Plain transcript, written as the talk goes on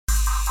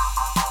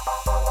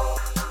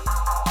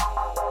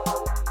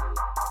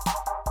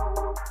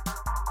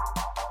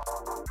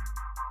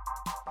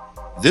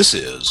This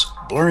is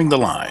Blurring the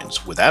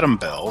Lines with Adam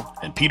Bell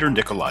and Peter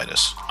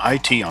Nicolaitis,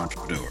 IT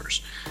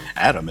entrepreneurs.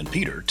 Adam and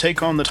Peter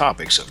take on the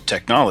topics of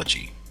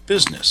technology,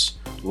 business,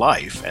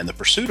 life, and the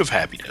pursuit of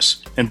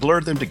happiness and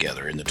blur them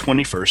together in the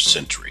 21st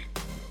century.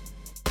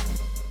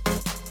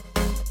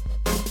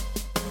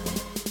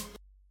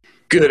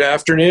 Good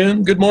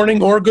afternoon, good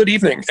morning, or good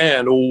evening,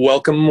 and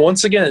welcome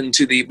once again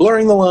to the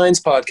Blurring the Lines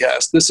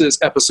podcast. This is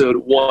episode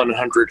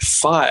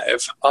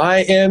 105. I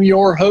am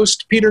your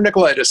host, Peter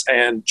Nicolaitis,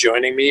 and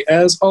joining me,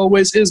 as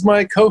always, is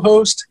my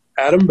co-host,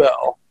 Adam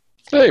Bell.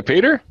 Hey,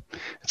 Peter.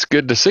 It's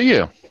good to see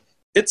you.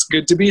 It's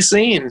good to be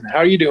seen. How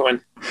are you doing?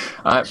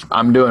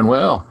 I'm doing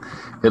well.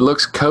 It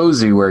looks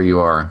cozy where you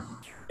are.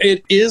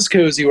 It is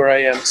cozy where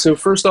I am. So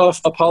first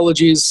off,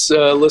 apologies,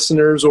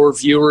 listeners or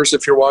viewers,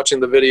 if you're watching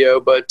the video,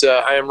 but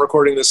I am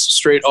recording this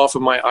straight off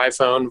of my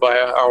iPhone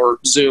via our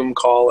Zoom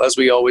call, as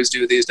we always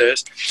do these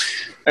days.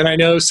 And I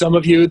know some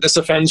of you, this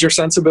offends your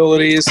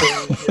sensibilities,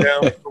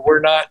 and we're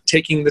not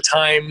taking the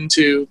time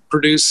to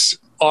produce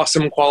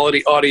awesome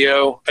quality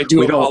audio. I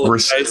do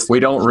apologize. We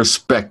don't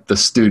respect the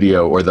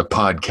studio or the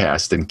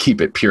podcast and keep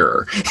it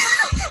pure.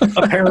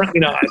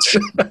 Apparently not.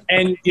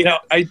 And,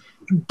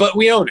 but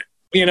we own it.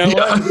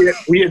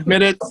 We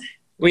admit it.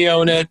 We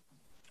own it.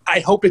 I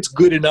hope it's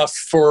good enough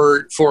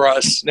for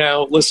us.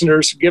 Now,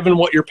 listeners, given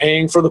what you're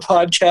paying for the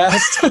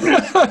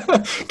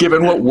podcast.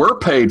 Given what we're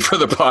paid for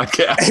the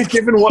podcast.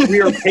 Given what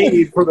we are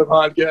paid for the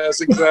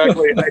podcast,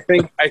 exactly.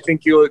 I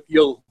think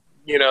you'll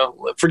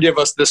forgive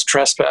us this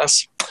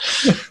trespass.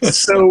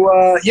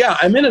 So,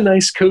 I'm in a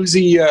nice,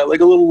 cozy,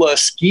 like a little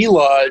ski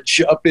lodge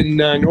up in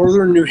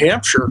northern New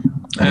Hampshire.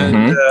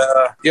 And,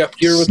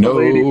 here with the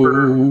lady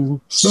for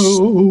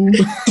snow.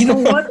 You know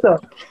what, though?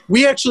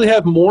 We actually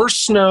have more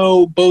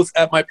snow both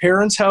at my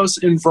parents' house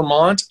in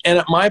Vermont and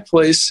at my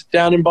place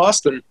down in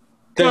Boston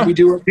than we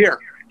do up here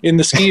in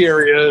the ski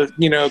area,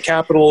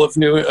 capital of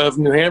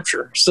New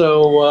Hampshire.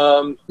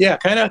 So,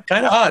 kind of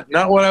odd.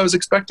 Not what I was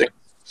expecting.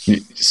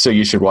 So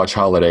you should watch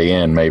Holiday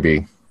Inn,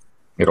 maybe.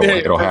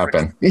 It'll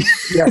happen.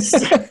 Yes.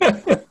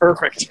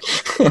 Perfect.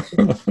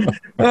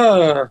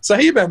 So how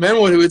you been, man?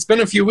 Well, it's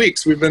been a few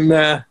weeks. We've been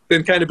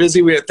kind of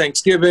busy. We had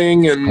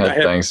Thanksgiving, and I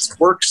had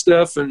work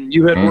stuff, and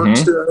you had work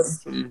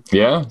stuff.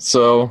 Yeah.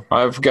 So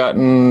I've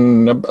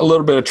gotten a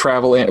little bit of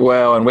travel in.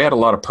 Well, and we had a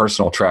lot of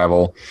personal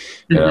travel,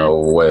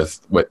 with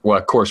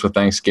of course, with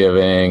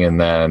Thanksgiving, and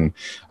then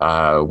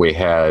we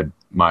had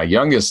my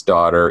youngest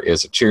daughter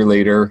is a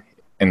cheerleader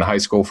in the high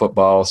school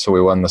football, so we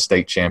won the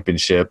state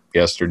championship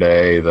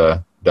yesterday,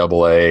 the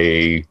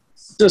AA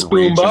just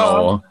boom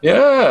bomb.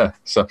 Yeah,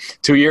 so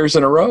 2 years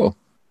in a row.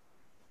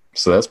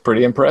 So that's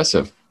pretty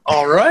impressive.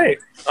 All right,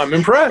 I'm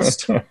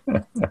impressed.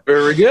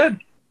 Very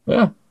good.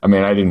 Yeah, I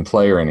mean, I didn't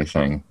play or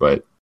anything,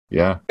 but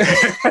yeah.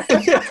 I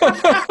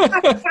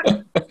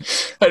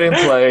didn't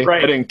play.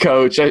 Right. I didn't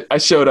coach. I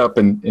showed up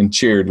and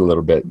cheered a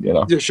little bit.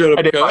 You showed up.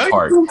 I did my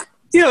part.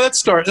 Yeah,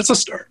 that's a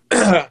start.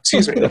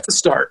 Excuse me, that's a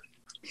start.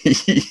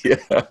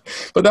 Yeah,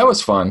 but that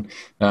was fun.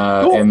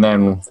 Cool. And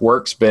then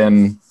work's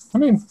been,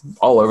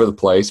 all over the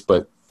place,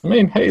 but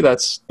hey,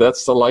 that's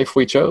the life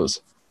we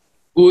chose.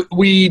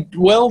 We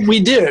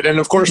did. And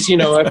of course,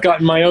 I've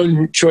gotten my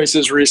own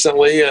choices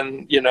recently,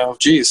 and,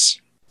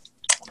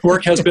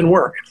 work has been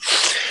work.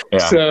 Yeah.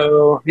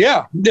 So,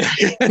 yeah.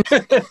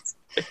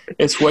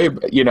 It's way,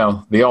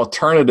 the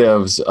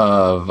alternatives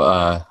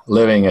of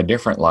living a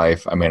different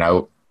life.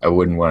 I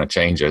wouldn't want to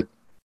change it.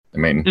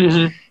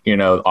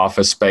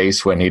 Office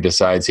space when he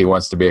decides he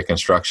wants to be a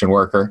construction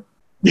worker.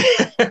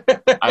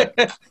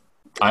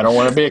 I don't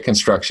want to be a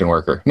construction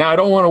worker. Now, I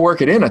don't want to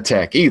work at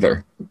Initech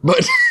either,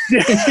 but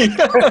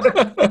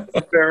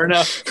fair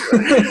enough.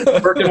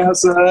 Working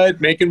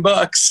outside, making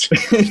bucks. I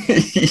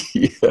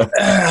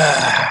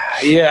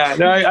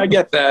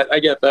get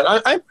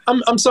that.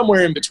 I'm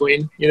somewhere in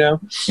between,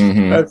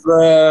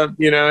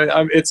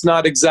 it's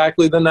not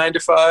exactly the 9 to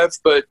 5,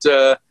 but,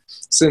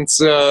 since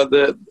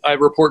I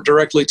report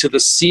directly to the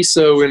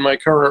CISO in my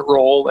current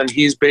role, and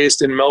he's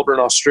based in Melbourne,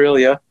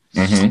 Australia,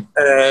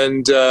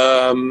 and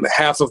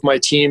half of my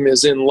team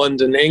is in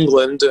London,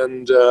 England,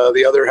 and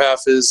the other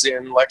half is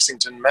in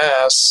Lexington,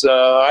 Mass.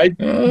 I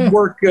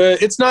work.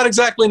 It's not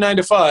exactly 9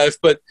 to 5,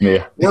 but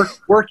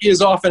work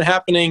is often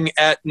happening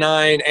at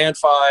 9 and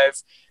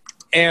 5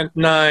 and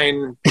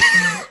 9.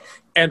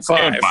 And 5.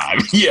 And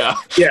 5, yeah.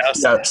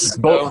 Yes.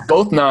 Both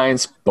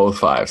 9s, both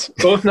 5s.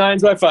 Both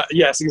 9s by 5.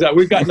 Yes, exactly.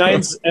 We've got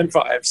 9s and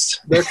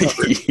 5s. They're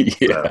covered.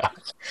 Yeah.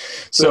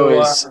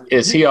 So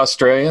is he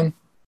Australian?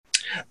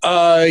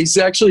 He's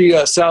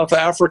actually South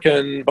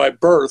African by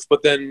birth,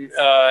 but then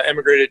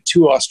emigrated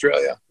to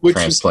Australia, which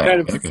is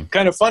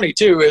kind of funny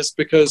too, is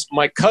because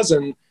my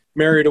cousin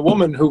married a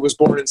woman who was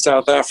born in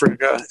South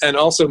Africa and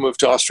also moved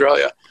to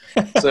Australia.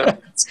 So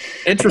it's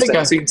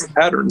interesting seeing some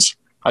patterns.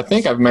 I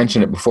think I've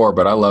mentioned it before,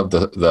 but I love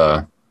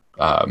the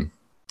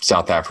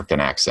South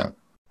African accent.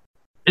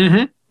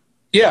 Mm-hmm.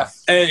 Yeah,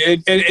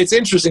 and it's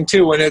interesting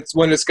too when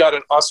it's got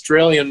an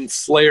Australian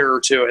flair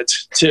to it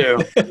too.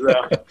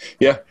 So.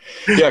 Yeah,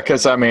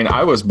 because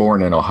I was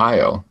born in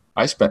Ohio.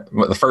 I spent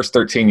the first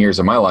 13 years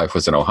of my life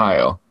was in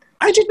Ohio.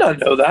 I did not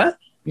know that.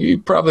 You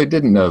probably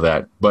didn't know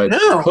that, but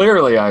No.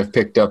 clearly I've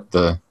picked up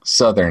the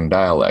Southern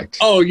dialect.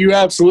 Oh, you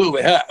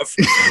absolutely have.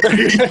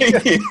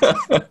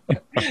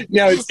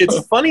 Now,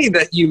 it's funny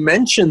that you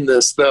mentioned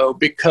this, though,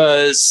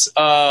 because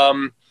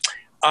one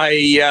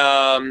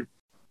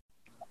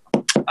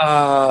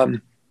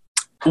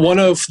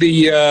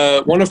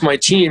of my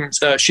teams,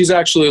 she's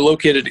actually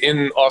located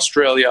in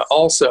Australia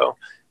also,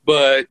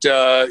 but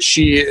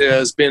she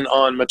has been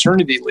on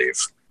maternity leave.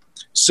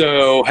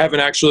 So haven't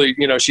actually,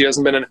 she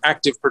hasn't been an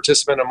active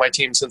participant on my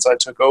team since I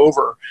took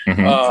over.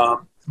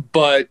 Mhm.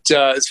 But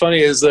it's funny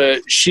is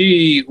that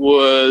she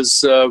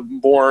was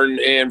born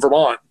in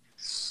Vermont.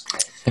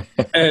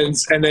 and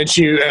then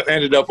she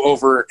ended up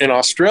over in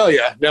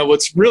Australia. Now,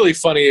 what's really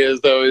funny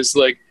is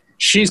like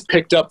she's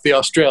picked up the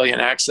Australian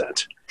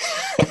accent.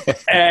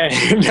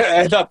 And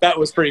I thought that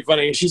was pretty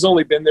funny. She's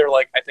only been there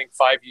like, I think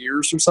 5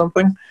 years or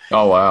something.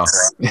 Oh, wow.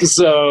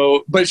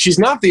 So, but she's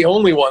not the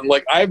only one.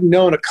 Like I've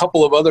known a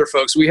couple of other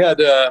folks. We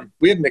had an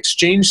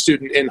exchange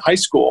student in high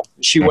school.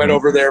 She went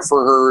over there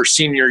for her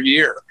senior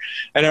year.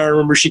 And I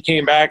remember she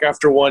came back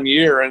after 1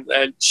 year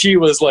and she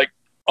was like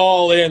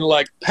all in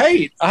like,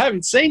 "Hey, I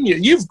haven't seen you.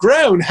 You've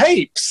grown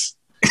heaps."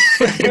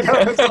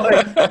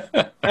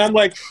 I'm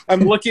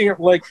looking at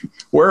like,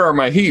 where are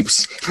my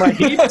heaps? My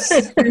heaps.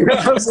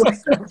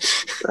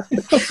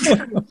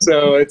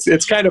 So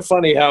it's kind of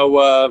funny how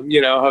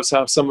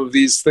how some of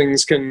these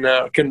things can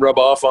rub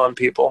off on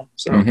people.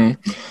 So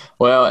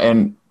Well,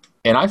 and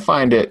I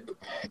find it.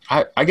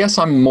 I guess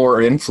I'm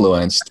more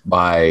influenced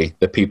by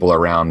the people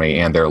around me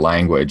and their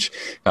language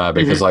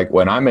because, like,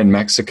 when I'm in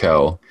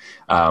Mexico,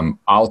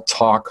 I'll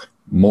talk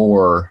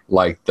more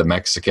like the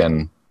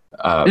Mexican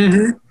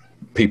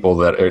people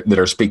that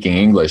are speaking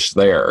English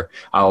there.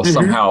 I'll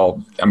somehow,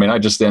 I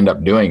just end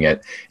up doing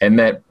it. And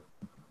that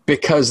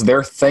because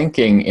they're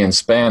thinking in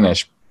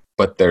Spanish,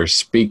 but they're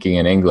speaking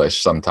in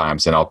English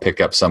sometimes, and I'll pick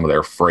up some of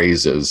their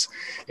phrases.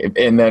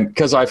 And then,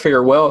 because I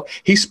figure, well,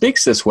 he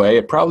speaks this way,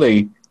 he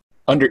probably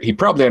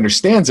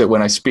understands it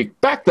when I speak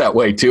back that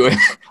way to him.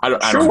 I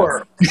don't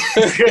know.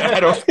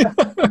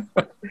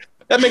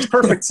 That makes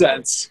perfect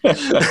sense.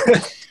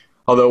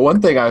 Although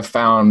one thing I've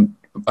found,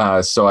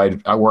 so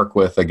I work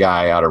with a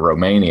guy out of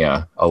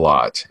Romania a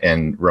lot,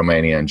 in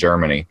Romania and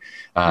Germany,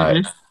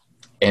 and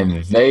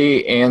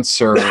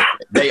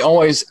they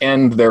always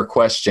end their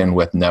question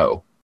with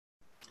no.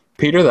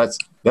 Peter, that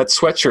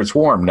sweatshirt's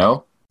warm,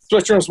 no?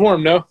 Sweatshirt's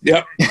warm, no?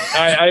 Yep.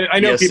 I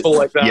know people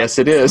like that. Yes,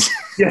 it is.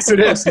 Yes, it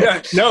is.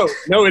 Yeah. No,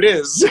 it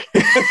is.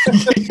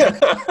 Yeah,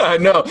 I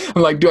know.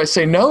 I'm like, do I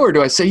say no or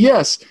do I say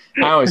yes?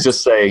 I always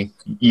just say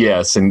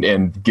yes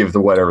and give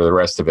whatever the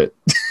rest of it.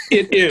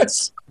 It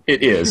is.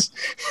 It is.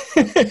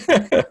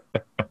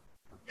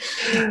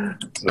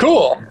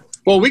 Cool.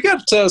 Well, we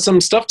got some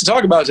stuff to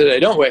talk about today,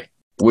 don't we?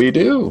 We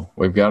do.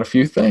 We've got a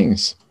few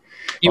things.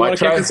 You want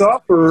to kick us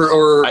off,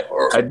 or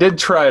I did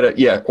try to.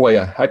 Yeah. Well,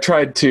 yeah. I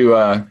tried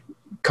to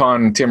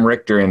con Tim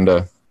Richter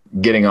into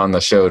getting on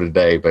the show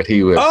today, but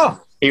he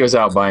was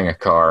out buying a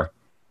car.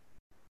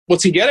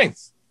 What's he getting?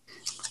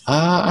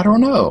 I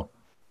don't know.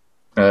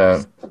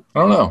 I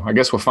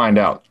guess we'll find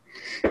out.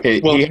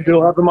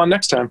 We'll have him on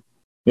next time.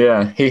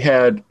 Yeah,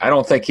 I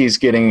don't think he's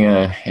getting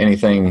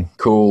anything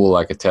cool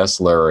like a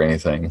Tesla or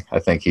anything. I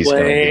think he's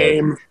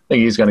going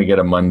to get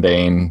a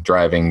mundane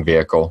driving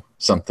vehicle,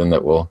 something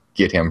that will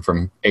get him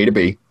from A to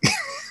B.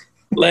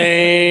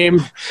 Lame.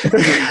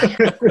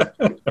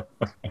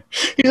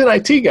 He's an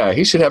IT guy.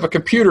 He should have a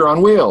computer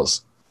on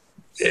wheels.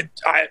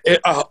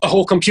 A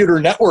whole computer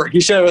network. You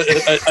should have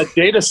a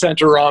data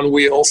center on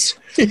wheels.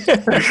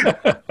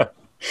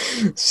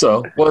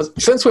 So,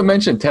 since we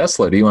mentioned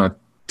Tesla, do you want to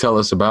tell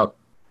us about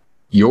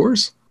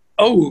yours?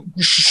 Oh,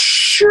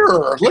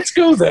 sure. Let's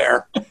go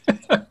there.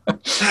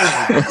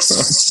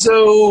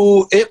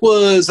 So it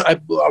was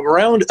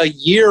around a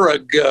year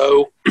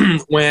ago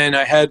when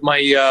I had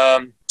my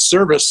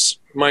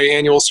my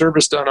annual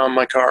service done on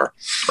my car.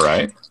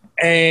 Right.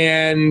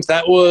 And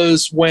that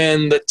was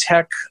when the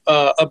tech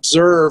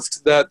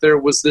observed that there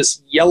was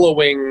this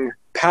yellowing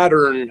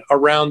pattern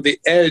around the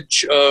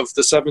edge of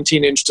the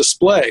 17-inch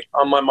display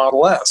on my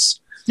Model S.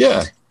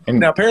 Yeah. And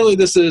now, apparently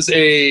this is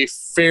a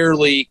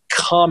fairly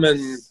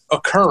common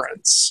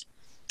occurrence.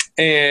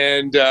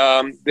 And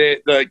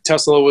the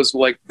Tesla was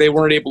like, they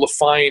weren't able to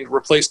find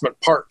replacement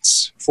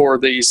parts for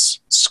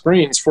these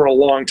screens for a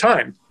long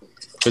time.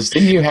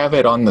 Didn't you have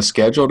it on the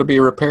schedule to be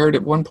repaired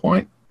at one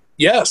point?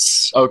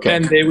 Yes. Okay.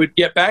 And they would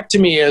get back to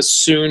me as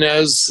soon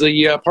as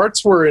the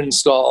parts were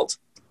installed.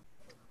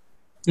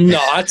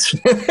 Not.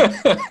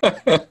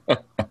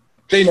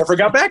 They never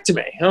got back to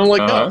me. And I'm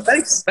like, no,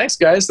 thanks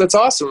guys. That's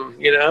awesome.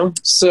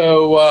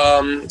 So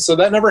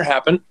that never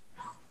happened.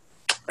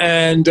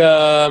 And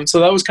so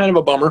that was kind of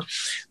a bummer.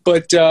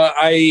 But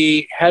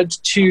I had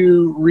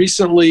to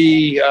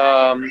recently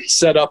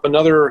set up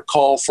another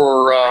call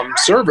for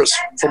service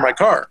for my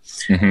car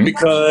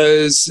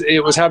because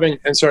it was having.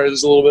 And sorry,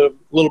 there's a little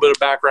bit of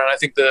background. I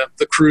think the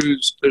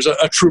cruise, there's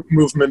a troop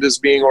movement is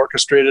being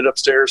orchestrated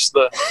upstairs.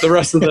 The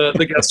rest of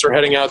the guests are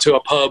heading out to a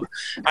pub.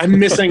 I'm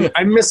missing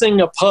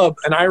a pub,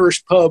 an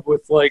Irish pub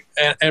with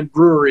and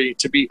brewery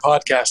to be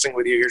podcasting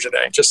with you here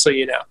today. Just so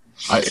you know.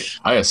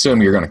 I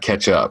assume you're going to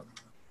catch up.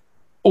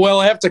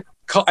 Well, I have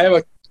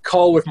a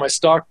call with my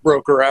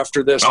stockbroker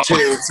after this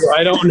too, so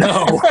I don't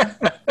know.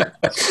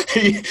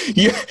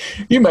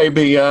 you may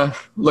be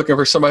looking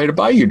for somebody to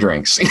buy you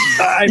drinks.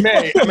 I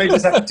may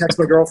just have to text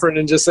my girlfriend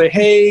and just say,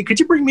 "Hey, could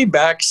you bring me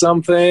back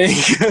something?"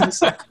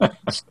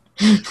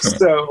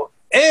 So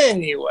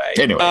anyway,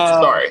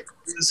 sorry.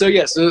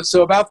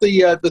 So about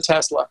the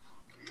Tesla.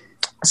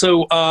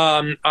 So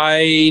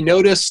I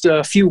noticed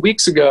a few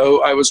weeks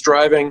ago I was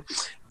driving.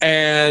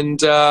 And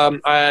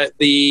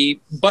the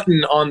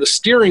button on the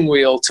steering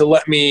wheel to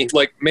let me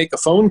make a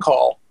phone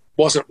call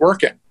wasn't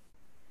working.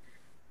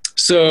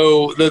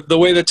 So the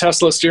way the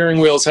Tesla steering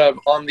wheels have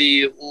on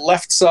the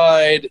left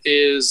side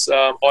is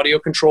audio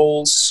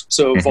controls,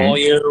 so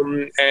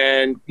volume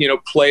and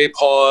play,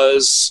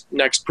 pause,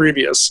 next,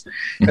 previous.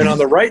 And on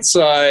the right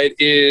side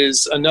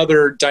is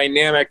another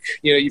dynamic.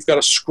 You've got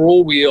a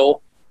scroll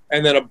wheel.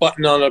 And then a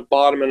button on the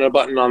bottom and a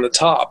button on the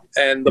top.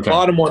 And the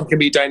bottom one can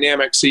be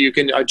dynamic, so you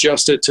can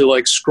adjust it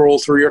to scroll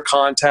through your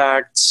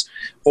contacts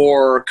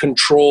or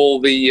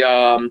control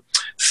the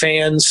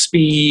fan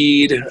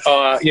speed,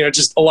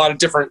 just a lot of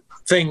different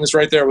things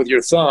right there with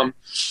your thumb.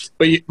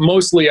 But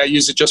mostly I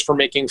use it just for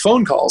making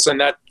phone calls, and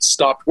that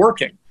stopped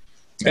working.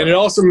 And it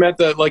also meant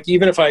that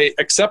even if I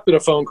accepted a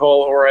phone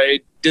call or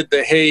I did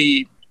the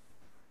 "Hey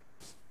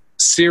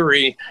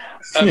Siri,"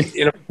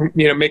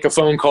 make a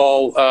phone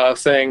call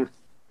thing,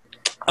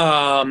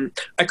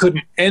 I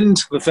couldn't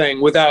end the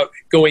thing without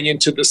going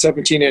into the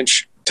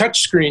 17-inch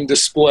touchscreen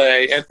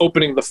display and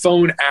opening the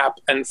phone app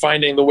and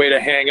finding the way to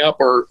hang up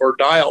or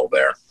dial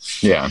there.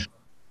 Yeah.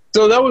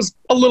 So that was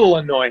a little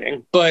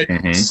annoying, but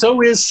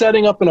so is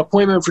setting up an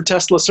appointment for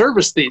Tesla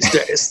service these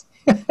days.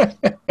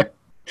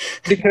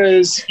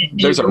 Because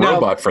there's a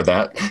robot for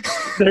that.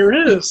 There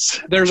is.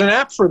 There's an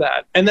app for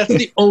that. And that's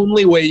the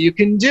only way you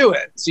can do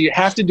it. So you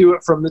have to do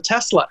it from the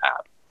Tesla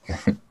app.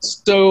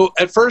 So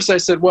at first I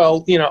said,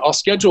 well, I'll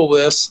schedule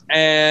this.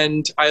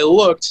 And I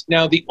looked.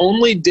 Now, the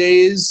only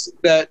days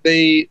that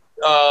they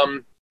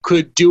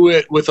could do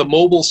it with a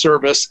mobile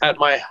service at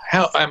my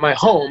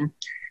home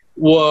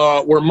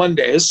were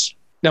Mondays.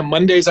 Now,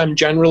 Mondays I'm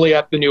generally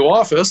at the new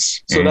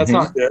office, so that's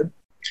not good.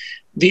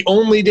 The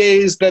only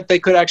days that they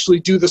could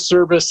actually do the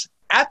service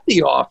at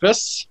the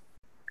office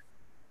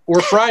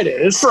were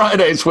Fridays.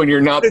 Fridays when you're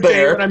not the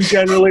there. Day when I'm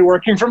generally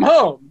working from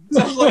home.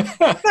 So I was like,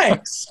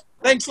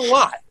 thanks a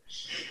lot.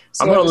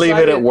 So I'm going to leave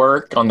it at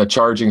work on the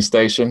charging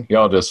station.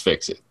 Y'all just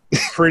fix it.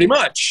 Pretty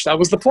much. That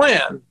was the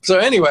plan. So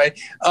anyway,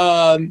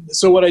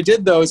 so what I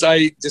did, though, is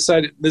I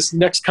decided this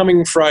next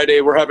coming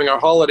Friday, we're having our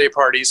holiday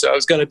party, so I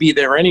was going to be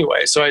there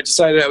anyway. So I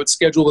decided I would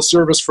schedule the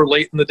service for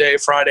late in the day,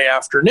 Friday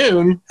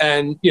afternoon,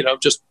 and,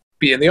 just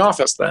be in the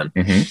office then.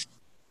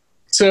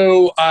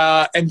 So,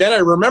 and then I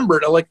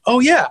remembered, oh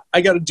yeah,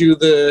 I got to do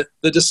the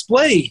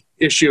display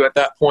issue at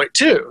that point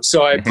too.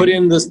 So I put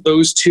in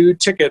those two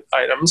ticket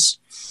items.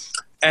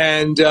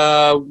 And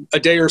a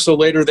day or so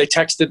later, they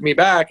texted me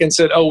back and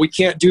said, oh, we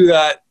can't do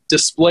that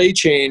display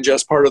change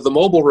as part of the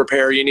mobile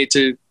repair. You need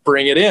to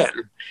bring it in.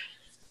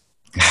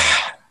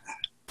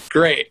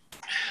 Great.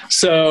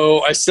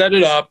 So I set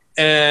it up,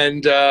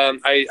 and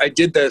I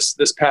did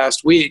this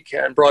past week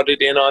and brought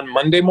it in on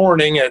Monday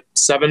morning at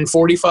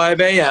 7:45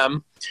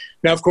 a.m.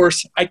 Now, of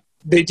course,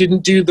 they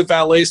didn't do the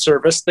valet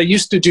service. They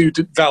used to do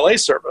valet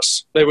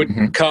service. They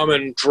would come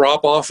and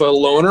drop off a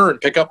loaner and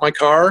pick up my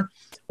car.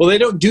 Well, they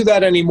don't do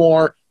that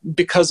anymore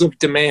because of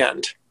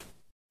demand.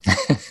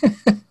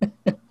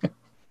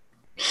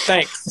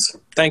 Thanks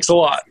a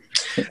lot.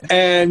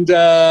 And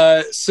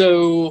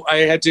so I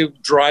had to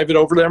drive it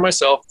over there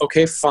myself.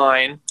 Okay,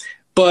 fine.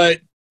 But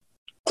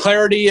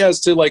clarity as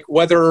to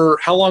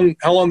how long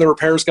the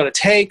repair is going to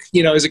take.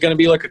 Is it going to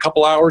be a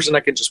couple hours and I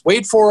can just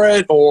wait for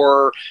it?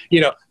 Or,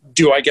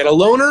 do I get a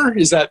loaner?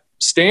 Is that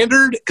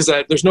standard? Because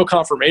there's no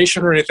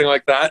confirmation or anything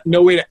like that.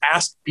 No way to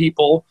ask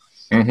people.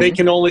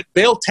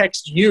 They'll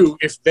text you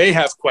if they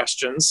have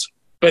questions,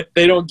 but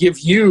they don't give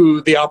you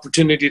the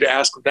opportunity to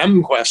ask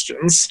them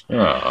questions.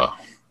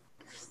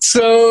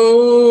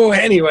 So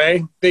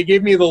anyway, they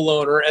gave me the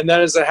loaner, and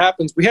then as it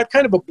happens, we had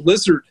kind of a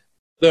blizzard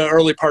the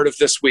early part of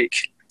this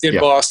week in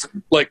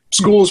Boston.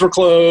 Schools were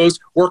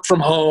closed, work from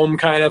home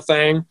kind of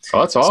thing.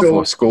 Oh, that's awful.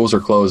 So, schools are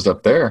closed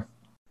up there.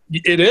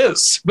 It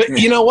is, but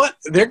you know what?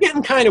 They're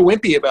getting kind of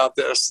wimpy about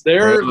this.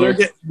 They're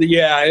getting,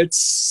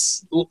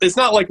 it's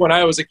not like when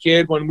I was a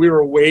kid when we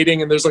were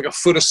waiting and there's a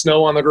foot of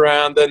snow on the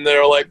ground. Then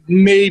they're like,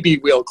 maybe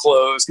we'll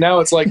close. Now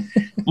it's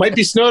might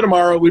be snow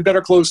tomorrow. We better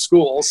close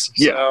schools.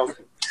 So,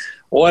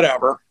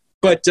 whatever.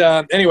 But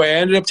anyway, I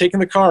ended up taking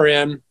the car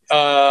in.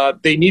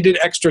 they needed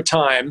extra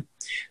time.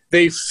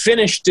 They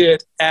finished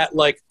it at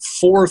like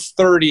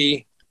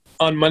 4:30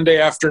 on Monday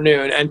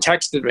afternoon and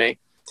texted me.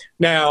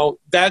 Now,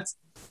 that's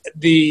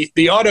the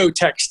auto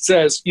text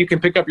says you can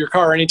pick up your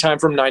car anytime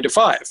from 9 to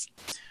 5.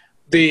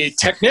 The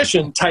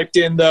technician typed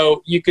in,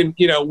 though,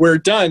 we're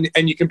done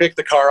and you can pick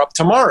the car up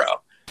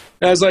tomorrow.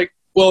 And I was like,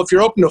 well, if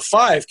you're open to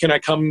 5, can I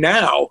come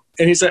now?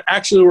 And he said,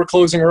 actually, we're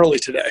closing early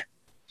today.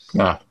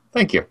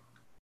 Thank you.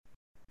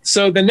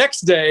 So the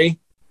next day,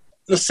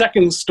 the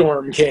second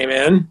storm came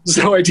in,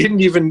 so I didn't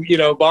even,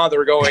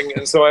 bother going.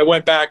 And so I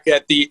went back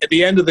at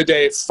the end of the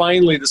day.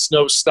 Finally, the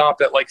snow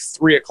stopped at like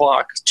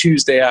 3:00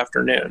 Tuesday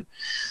afternoon,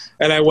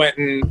 and I went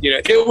and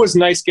it was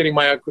nice getting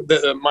my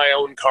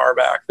own car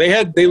back. They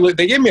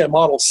gave me a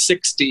Model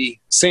 60,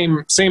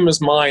 same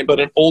as mine, but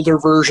an older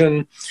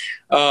version,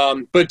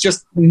 but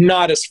just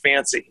not as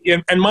fancy.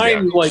 And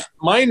mine,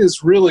 mine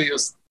is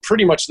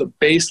pretty much the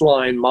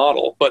baseline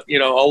model, but a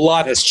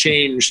lot has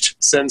changed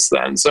since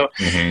then. So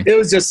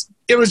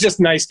it was just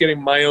nice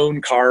getting my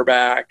own car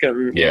back,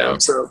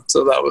 and so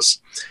that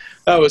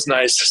was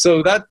nice.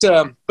 So that,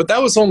 but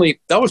that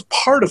was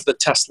part of the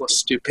Tesla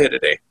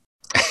stupidity.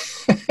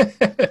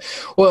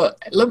 Well,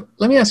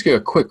 let me ask you a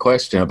quick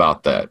question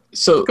about that.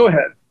 So go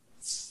ahead.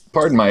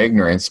 Pardon my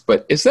ignorance,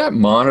 but is that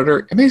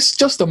monitor? I mean, it's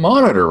just a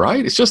monitor,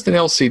 right? It's just an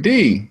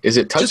LCD. Is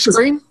it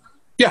touchscreen?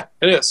 Yeah,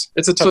 it is.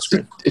 It's a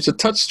touchscreen. It's a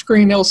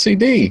touchscreen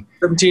LCD.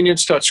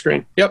 17-inch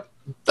touchscreen. Yep.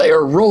 They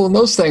are rolling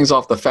those things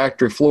off the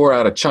factory floor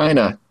out of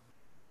China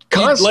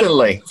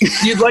constantly.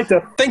 You'd like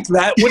to think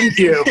that, wouldn't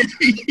you?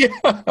 Yeah.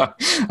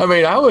 I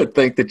mean, I would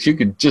think that you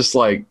could just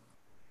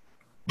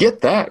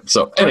get that.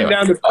 So anyway,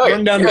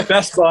 run down to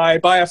Best Buy,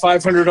 buy a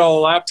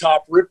 $500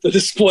 laptop, rip the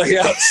display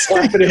out,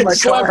 slap it in my car.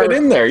 Slap it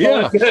in there,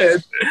 yeah.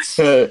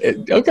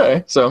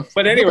 Okay, so.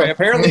 But anyway,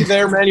 apparently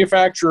their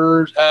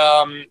manufacturer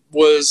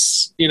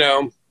was,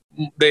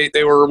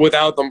 they were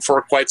without them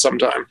for quite some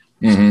time.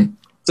 Mm-hmm.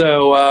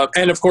 So,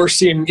 and of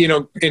course,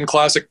 in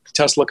classic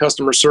Tesla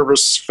customer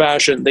service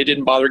fashion, they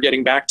didn't bother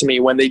getting back to me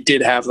when they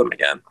did have them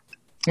again.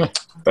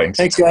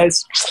 Thanks,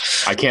 guys.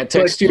 I can't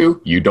text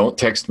you. You don't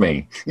text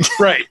me.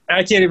 Right.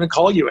 I can't even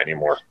call you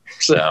anymore.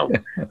 So,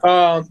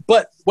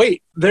 but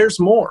wait, there's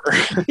more.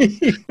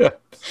 Yeah.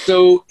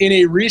 So in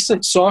a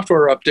recent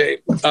software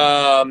update,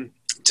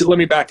 let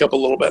me back up a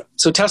little bit.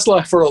 So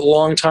Tesla for a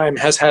long time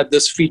has had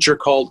this feature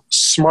called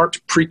smart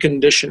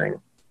preconditioning.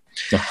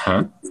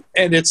 Uh-huh.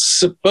 And it's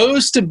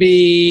supposed to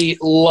be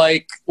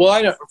I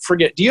don't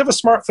forget. Do you have a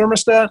smart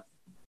thermostat?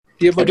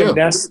 Do you have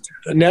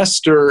a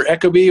Nest or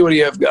Ecobee? What do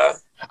you have got?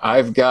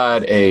 I've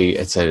got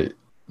it's a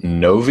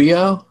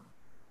Novio.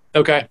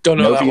 Okay, don't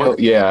know that one.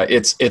 Yeah,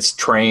 it's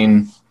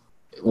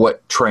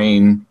what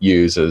Train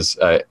uses.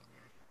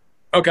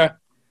 Okay.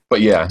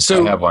 But yeah,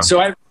 so, I have one. So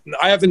I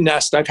have a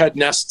Nest. I've had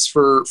Nests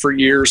for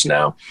years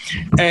now.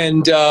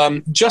 And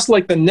just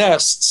like the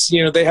Nests,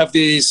 they have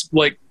these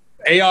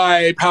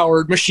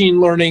AI-powered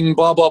machine learning,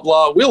 blah, blah,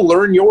 blah. We'll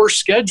learn your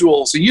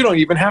schedule so you don't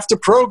even have to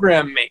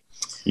program me.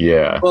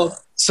 Yeah. Well,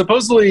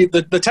 supposedly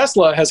the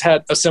Tesla has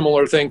had a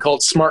similar thing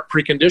called smart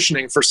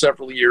preconditioning for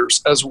several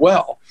years as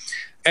well.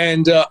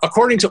 And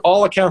according to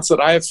all accounts that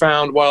I have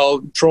found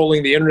while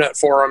trolling the internet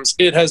forums,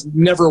 it has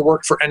never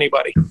worked for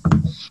anybody.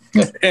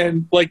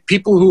 And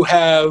people who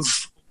have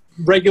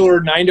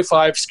regular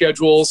 9-to-5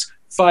 schedules,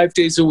 5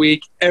 days a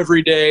week,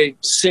 every day,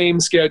 same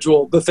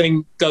schedule, the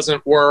thing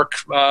doesn't work.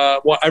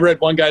 I read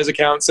one guy's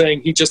account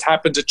saying he just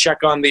happened to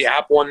check on the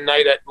app one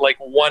night at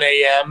 1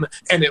 a.m.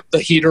 and the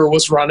heater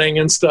was running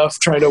and stuff,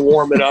 trying to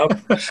warm it up.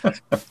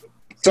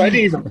 So I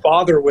didn't even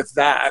bother with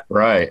that.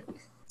 Right.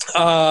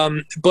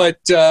 But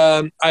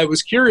I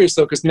was curious,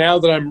 though, because now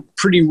that I'm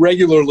pretty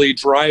regularly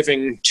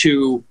driving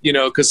to,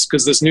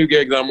 because this new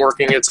gig that I'm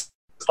working, it's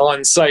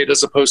on site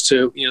as opposed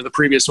to the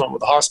previous one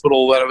with the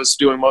hospital that I was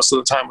doing most of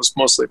the time was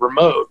mostly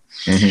remote.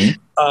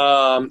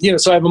 Mm-hmm.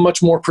 So I have a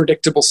much more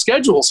predictable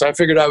schedule. So I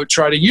figured I would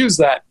try to use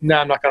that.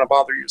 Now I'm not going to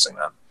bother using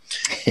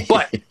that.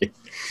 But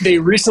they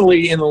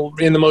recently, in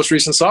the most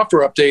recent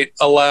software update,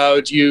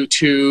 allowed you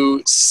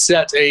to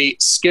set a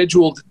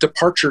scheduled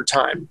departure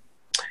time.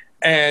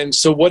 And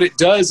so what it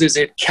does is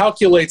it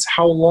calculates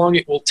how long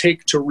it will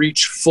take to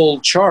reach full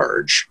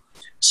charge.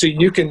 So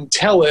you can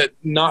tell it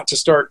not to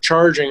start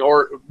charging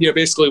or,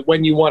 basically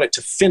when you want it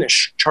to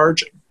finish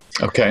charging.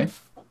 Okay.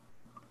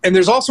 And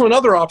there's also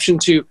another option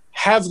to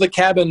have the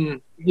cabin,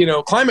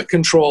 climate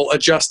control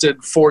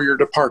adjusted for your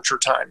departure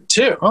time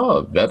too.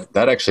 Oh,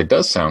 that actually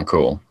does sound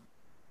cool.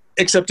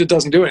 Except it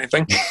doesn't do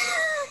anything.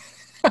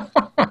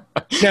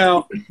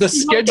 Now, the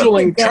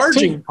scheduling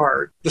charging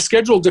part, the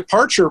scheduled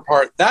departure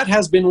part, that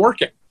has been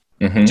working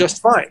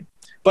just fine.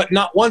 But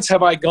not once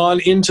have I gone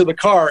into the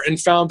car and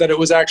found that it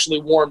was actually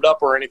warmed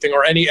up or anything,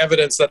 or any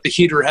evidence that the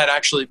heater had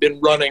actually been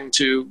running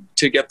to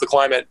get the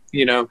climate,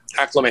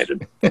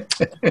 acclimated.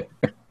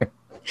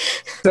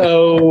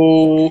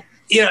 So,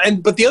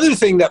 but the other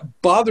thing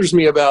that bothers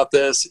me about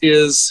this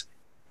is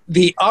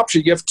the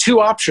option. You have two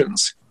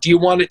options. Do you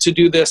want it to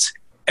do this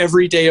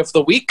every day of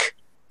the week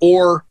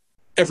or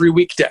every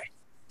weekday?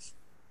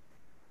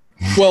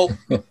 Well,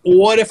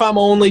 what if I'm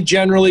only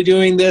generally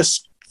doing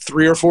this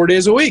 3 or 4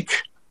 days a week?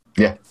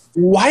 Yeah.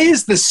 Why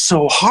is this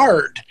so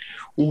hard?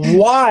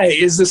 Why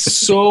is this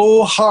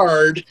so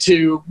hard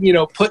to,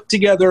 put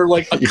together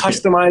like a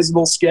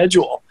customizable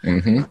schedule?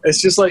 Mm-hmm.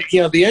 It's just like,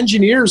 the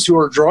engineers who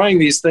are drawing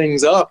these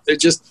things up,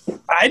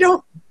 I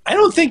don't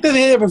think that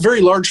they have a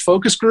very large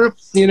focus group,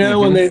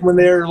 when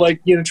they're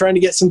like, trying to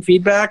get some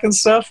feedback and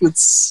stuff.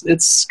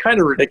 It's kind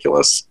of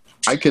ridiculous.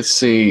 I could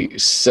see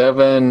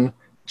 7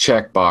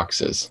 check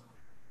boxes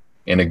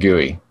in a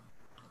GUI,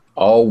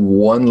 all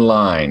one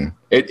line.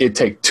 It'd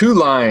take 2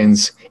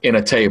 lines in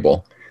a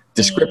table.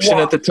 Description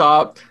at the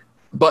top,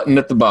 button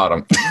at the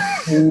bottom.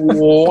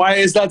 Why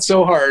is that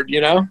so hard?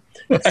 It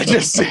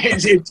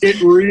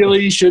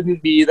really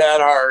shouldn't be that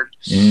hard.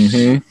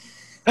 Mm-hmm.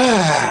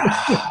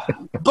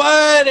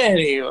 But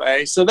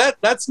anyway, so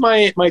that's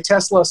my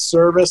Tesla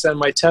service and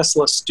my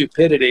Tesla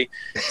stupidity.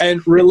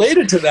 And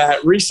related to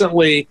that,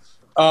 recently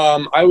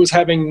I was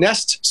having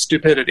Nest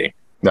stupidity.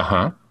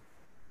 Uh-huh.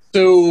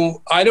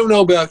 So I don't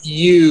know about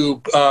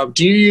you.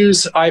 Do you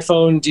use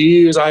iPhone? Do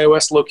you use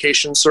iOS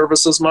location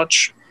services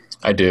much?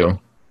 I do.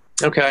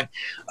 Okay.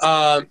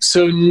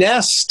 So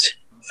Nest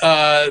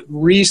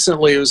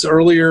recently,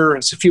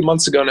 it's a few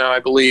months ago now, I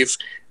believe,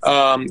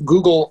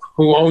 Google,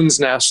 who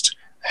owns Nest,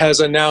 has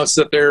announced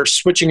that they're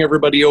switching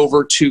everybody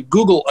over to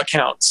Google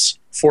accounts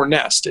for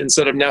Nest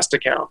instead of Nest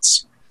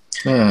accounts.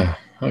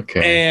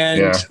 Okay.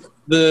 And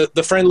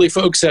the friendly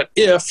folks at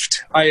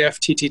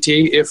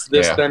IFTTT, if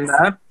this, then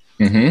that,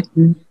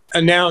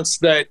 announced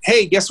that,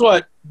 hey, guess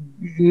what?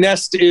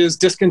 Nest is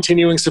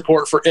discontinuing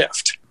support for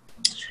IFT.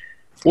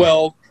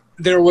 Well,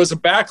 there was a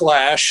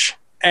backlash,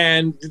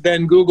 and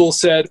then Google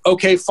said,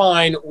 okay,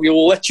 fine, we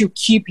will let you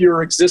keep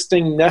your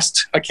existing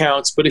Nest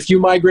accounts, but if you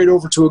migrate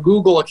over to a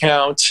Google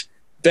account,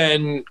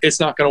 then it's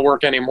not going to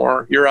work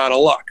anymore. You're out of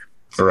luck.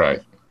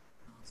 Right.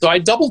 So I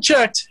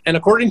double-checked, and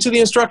according to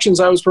the instructions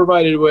I was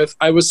provided with,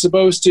 I was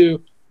supposed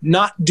to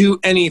not do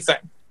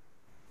anything.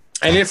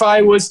 And if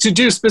I was to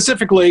do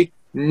specifically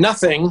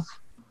nothing,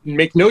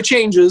 make no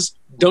changes,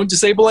 don't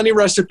disable any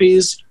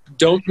recipes,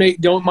 don't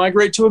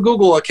migrate to a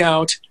Google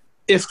account,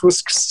 IFT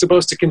was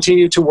supposed to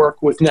continue to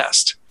work with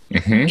Nest.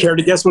 Mm-hmm. Care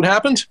to guess what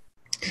happened?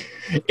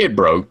 It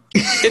broke.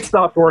 It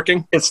stopped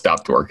working. It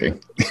stopped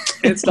working.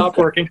 It stopped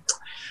working.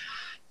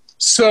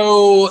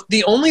 So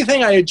the only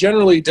thing I had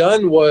generally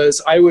done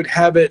was I would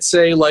have it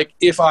say, like,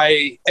 if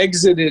I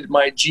exited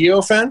my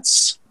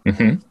geofence,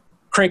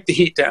 crank the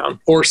heat down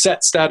or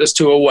set status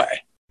to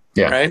away.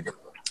 Yeah. Right?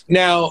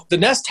 Now, the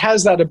Nest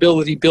has that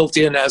ability built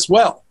in as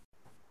well.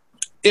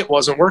 It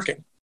wasn't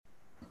working.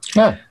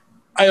 Huh.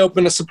 I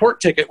opened a support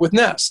ticket with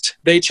Nest.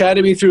 They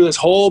chatted me through this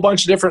whole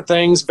bunch of different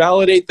things,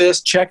 validate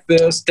this, check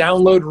this,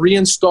 download,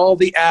 reinstall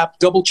the app,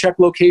 double check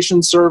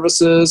location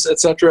services,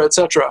 etc.,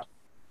 etc.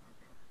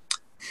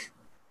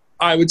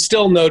 I would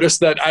still notice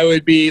that I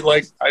would be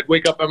like, I'd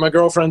wake up at my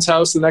girlfriend's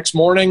house the next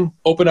morning,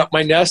 open up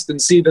my Nest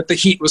and see that the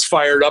heat was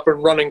fired up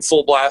and running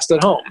full blast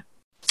at home.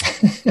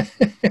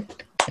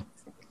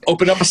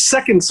 Open up a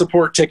second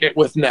support ticket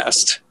with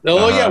Nest.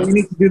 Oh, yeah, we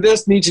need to do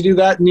this, need to do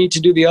that, need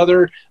to do the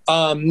other,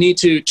 need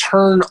to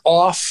turn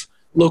off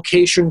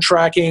location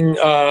tracking,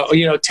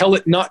 tell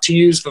it not to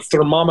use the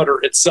thermometer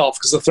itself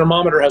because the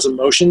thermometer has a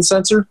motion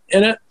sensor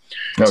in it.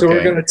 Okay. So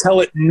we're going to tell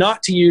it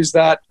not to use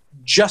that,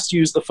 just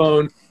use the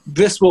phone.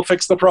 This will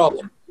fix the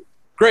problem.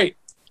 Great.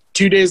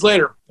 2 days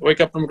later, I wake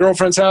up from my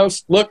girlfriend's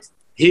house. Look,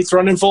 heat's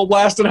running full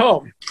blast at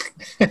home.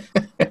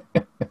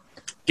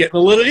 Getting a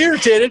little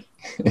irritated.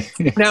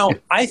 Now,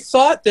 I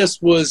thought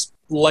this was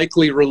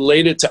likely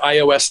related to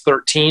iOS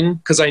 13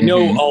 because I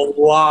know a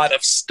lot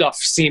of stuff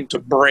seemed to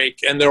break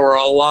and there were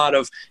a lot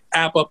of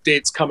app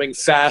updates coming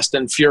fast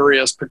and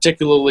furious,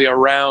 particularly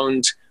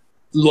around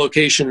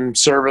location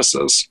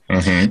services.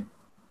 But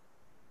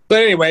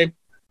anyway,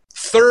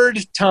 third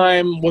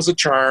time was a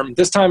charm.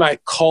 This time I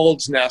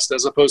called Nest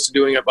as opposed to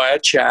doing it via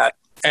chat.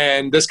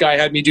 And this guy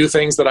had me do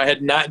things that I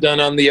had not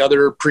done on the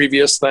other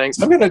previous things.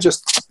 Let me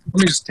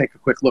just take a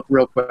quick look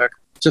real quick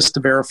just to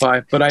verify.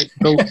 But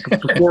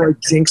before I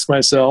jinx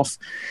myself,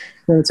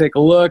 I'm going to take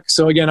a look.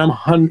 So again, I'm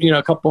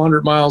a couple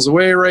hundred miles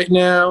away right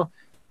now.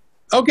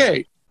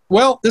 Okay.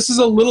 Well, this is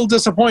a little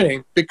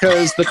disappointing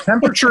because the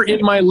temperature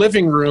in my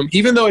living room,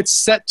 even though it's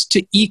set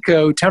to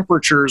eco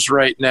temperatures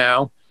right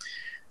now,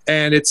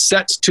 and it's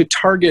set to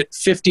target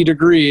 50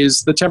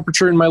 degrees, the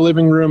temperature in my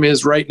living room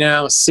is right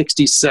now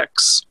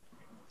 66.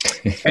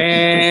 And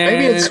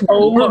maybe it's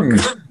look,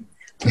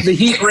 the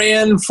heat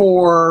ran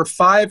for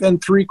 5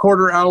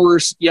 3/4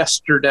 hours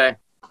yesterday,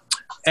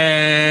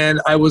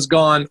 and I was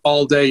gone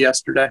all day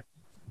yesterday.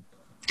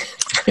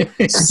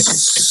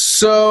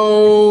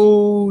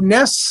 So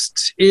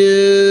Nest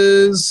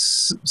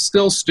is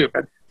still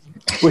stupid,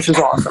 which is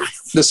awesome.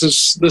 This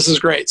is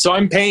great. So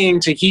I'm paying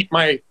to heat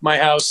my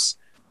house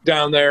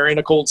down there in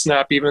a cold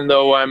snap, even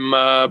though I'm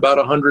about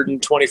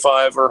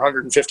 125 or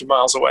 150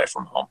 miles away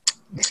from home.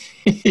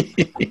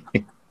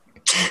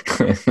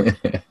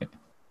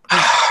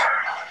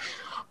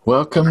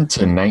 Welcome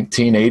to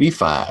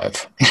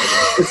 1985.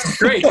 It's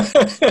great.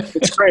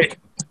 It's great.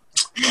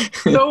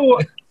 So,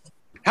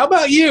 how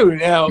about you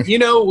now? You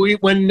know,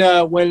 when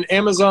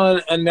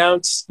Amazon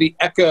announced the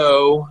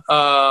Echo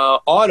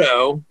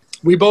Auto,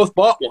 we both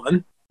bought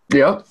one.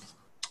 Yep.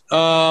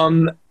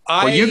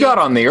 Well, you got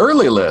on the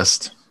early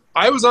list.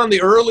 I was on the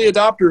early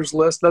adopters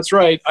list. That's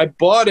right. I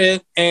bought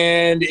it,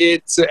 and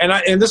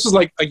and this was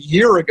like a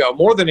year ago,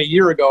 more than a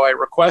year ago. I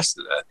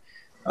requested it.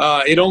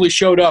 It only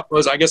showed up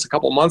I guess a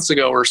couple months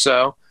ago or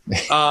so.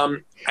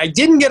 I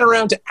didn't get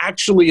around to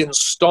actually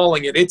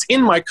installing it. It's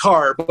in my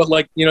car, but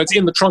it's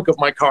in the trunk of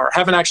my car. I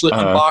haven't actually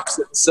unboxed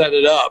it and set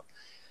it up.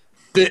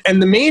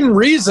 And the main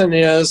reason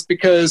is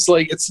because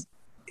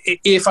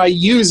if I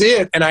use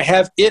it and I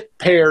have it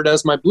paired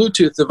as my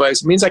Bluetooth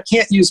device, it means I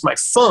can't use my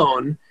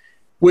phone,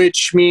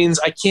 which means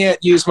I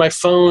can't use my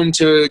phone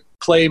to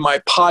play my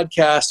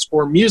podcasts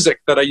or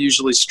music that I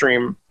usually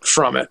stream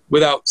from it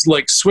without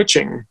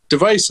switching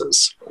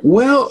devices.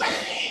 Well,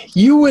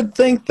 you would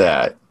think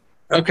that.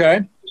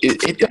 Okay.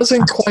 It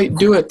doesn't quite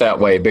do it that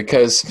way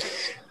because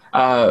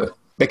I've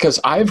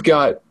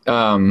got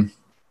my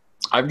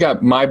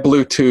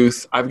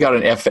Bluetooth. I've got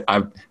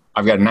a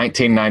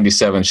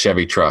 1997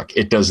 Chevy truck.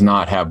 It does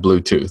not have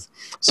Bluetooth.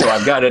 So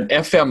I've got an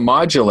FM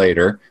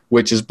modulator,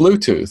 which is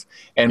Bluetooth,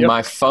 and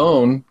my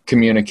phone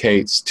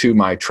communicates to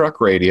my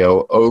truck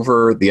radio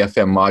over the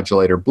FM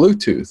modulator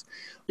Bluetooth.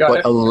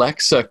 But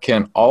Alexa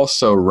can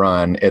also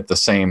run at the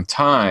same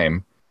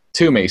time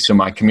to me. So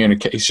my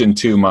communication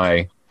to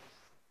my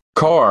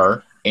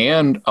car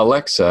and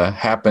Alexa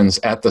happens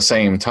at the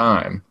same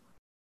time.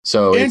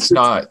 So it's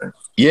not...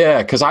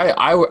 Yeah, because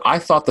I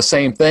thought the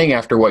same thing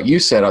after what you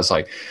said. I was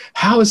like,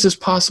 how is this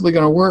possibly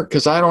going to work?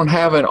 Because I don't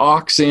have an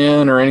aux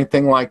in or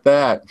anything like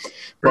that.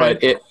 Right.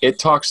 But it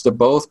talks to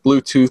both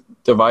Bluetooth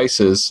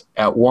devices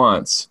at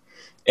once.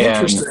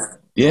 Interesting.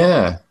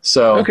 Yeah.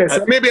 So okay,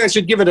 so maybe I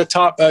should give it a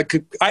top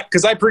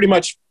because I pretty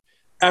much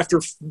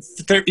after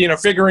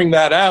figuring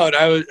that out,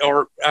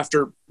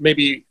 after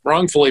maybe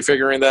wrongfully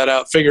figuring that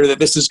out, figure that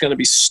this is going to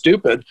be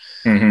stupid.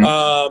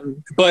 Mm-hmm.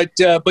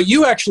 But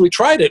you actually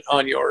tried it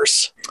on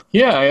yours.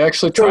 Yeah, I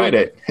actually tried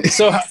it.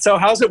 So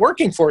how's it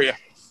working for you?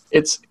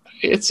 It's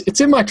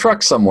in my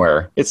truck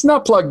somewhere. It's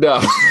not plugged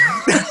up.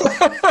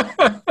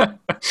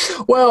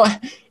 Well,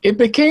 it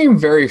became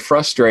very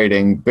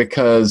frustrating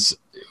because,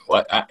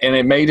 and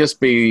it may just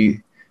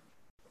be.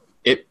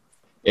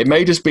 It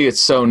may just be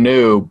it's so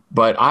new,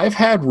 but I've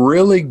had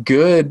really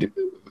good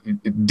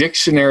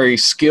dictionary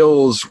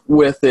skills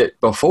with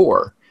it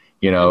before,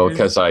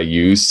 because I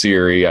use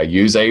Siri, I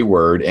use a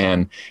word,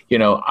 and,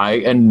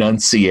 I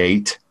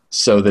enunciate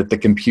so that the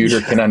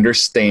computer can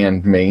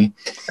understand me.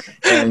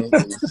 And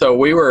so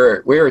we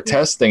were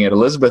testing it.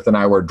 Elizabeth and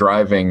I were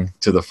driving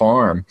to the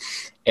farm,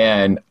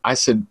 and I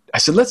said,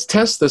 let's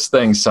test this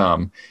thing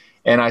some.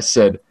 And I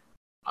said,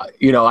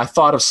 I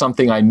thought of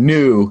something I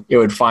knew it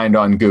would find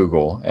on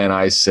Google. And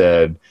I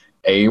said,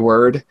 a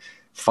word,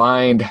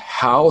 find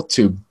how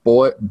to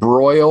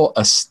broil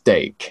a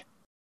steak.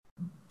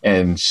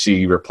 And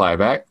she replied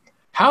back,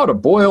 how to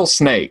boil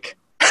snake.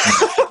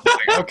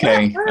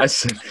 Okay. I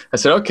said,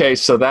 okay,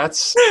 so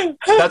that's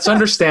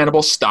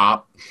understandable.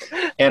 Stop.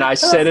 And I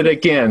said it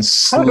again,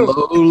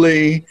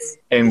 slowly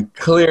and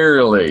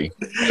clearly.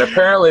 And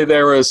apparently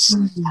there was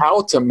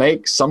how to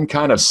make some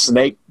kind of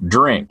snake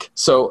drink.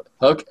 So,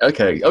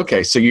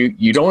 okay. So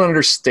you don't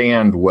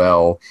understand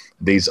well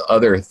these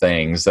other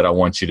things that I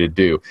want you to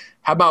do.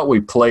 How about we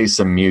play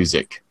some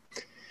music?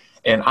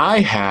 And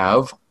I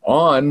have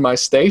on my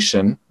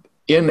station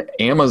in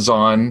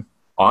Amazon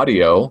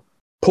Audio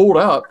pulled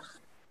up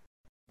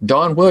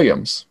Don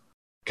Williams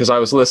because I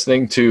was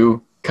listening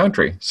to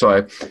country.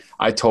 So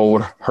I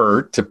told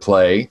her to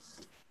play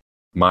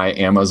my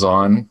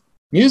Amazon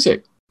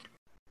music.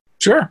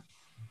 Sure.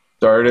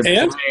 Started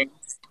playing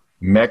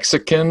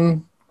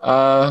Mexican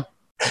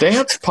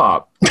dance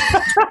pop.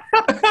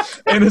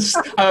 And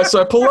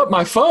so I pull up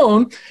my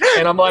phone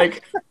and I'm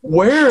like,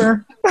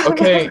 where?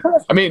 Okay.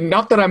 I mean,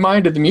 not that I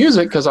minded the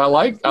music because I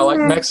like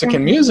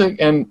Mexican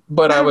music,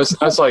 but I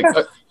was like,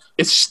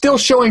 it's still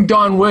showing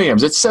Don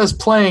Williams. It says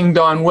playing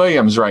Don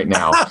Williams right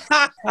now.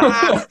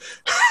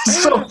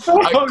 So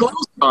I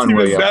close Don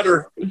Williams.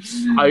 Better.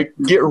 I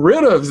get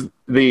rid of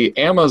the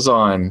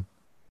Amazon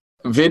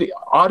video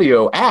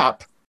audio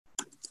app.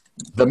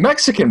 The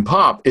Mexican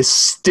pop is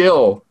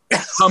still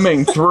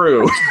coming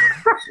through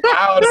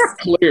loud and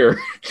clear.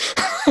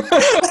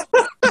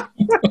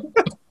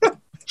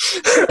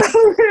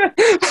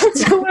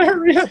 That's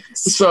hilarious.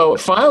 So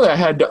finally I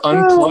had to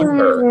unplug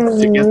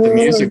her to get the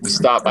music to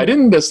stop. I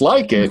didn't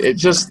dislike it. It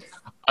just,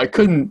 I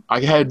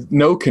had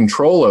no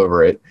control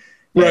over it.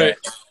 Right.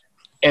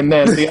 And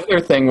then the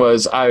other thing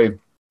was I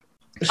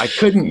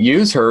couldn't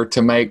use her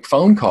to make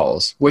phone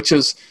calls, which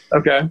is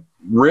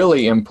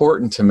really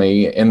important to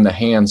me in the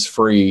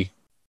hands-free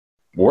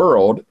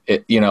world.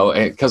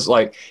 Because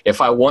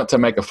if I want to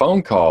make a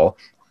phone call,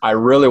 I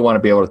really want to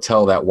be able to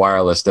tell that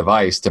wireless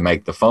device to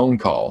make the phone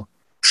call.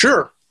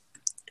 Sure.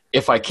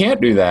 If I can't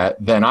do that,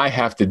 then I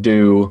have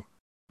to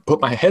put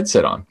my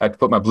headset on. I have to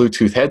put my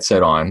Bluetooth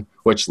headset on,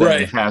 which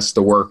then has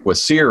to work with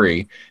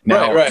Siri.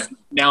 Now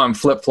I'm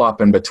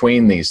flip-flopping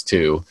between these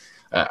two.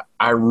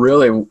 I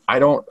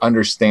don't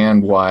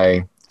understand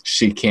why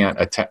she can't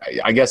attach.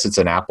 I guess it's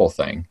an Apple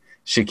thing.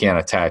 She can't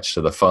attach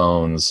to the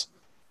phones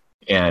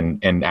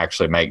and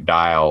actually make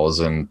dials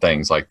and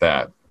things like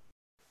that.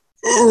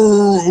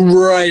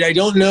 Right. I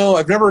don't know.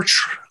 I've never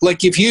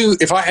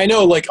I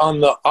know like on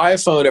the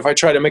iPhone, if I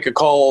try to make a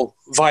call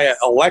via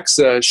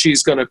Alexa,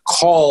 she's going to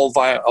call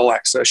via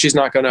Alexa. She's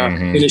not going to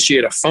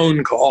initiate a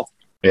phone call.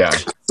 Yeah.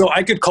 So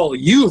I could call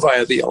you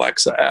via the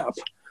Alexa app.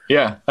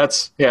 Yeah, I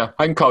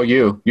can call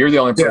you. You're the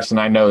only person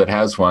I know that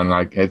has one.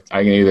 I can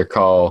either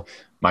call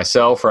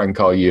myself or I can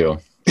call you.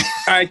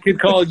 I could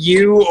call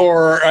you,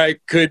 or I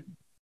could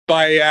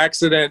by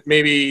accident,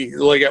 maybe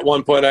like at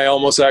one point I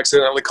almost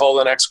accidentally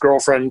called an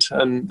ex-girlfriend,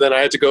 and then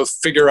I had to go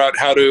figure out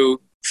how to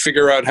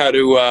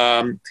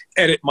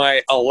edit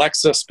my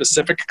Alexa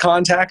specific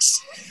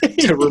contacts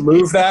to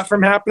remove that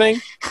from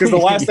happening. Because the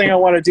last thing I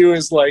want to do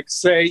is like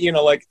say,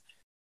 like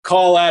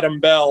call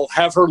Adam Bell,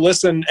 have her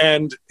listen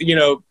and,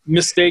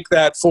 mistake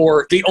that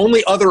for the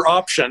only other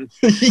option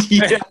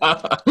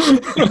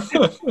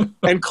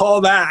and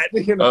call that,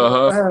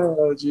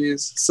 Oh,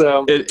 geez.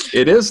 So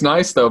it is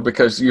nice though,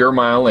 because you're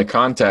my only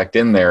contact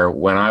in there.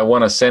 When I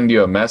want to send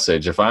you a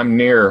message, if I'm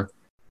near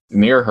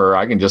her,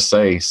 I can just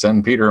say,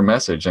 send Peter a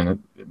message,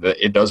 and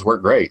it does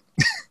work great.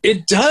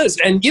 It does.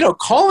 And,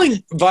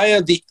 calling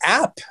via the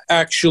app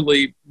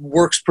actually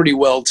works pretty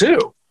well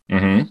too.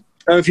 Mm-hmm.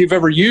 I don't know if you've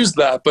ever used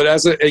that, but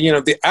as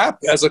the app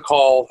as a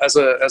call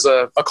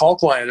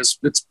client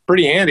it's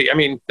pretty handy. I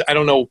mean, I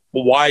don't know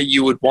why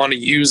you would want to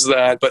use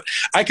that, but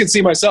I could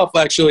see myself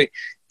actually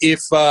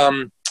if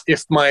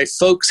my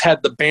folks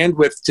had the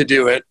bandwidth to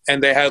do it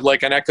and they had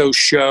like an Echo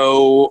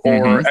Show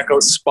or Echo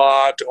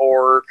Spot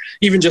or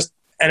even just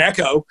an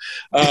Echo,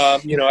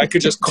 I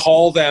could just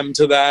call them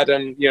to that,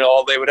 and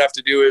all they would have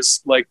to do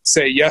is like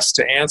say yes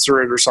to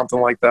answer it or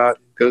something like that.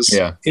 Because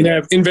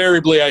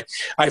invariably,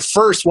 I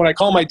first, when I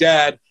call my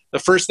dad, the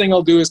first thing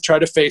I'll do is try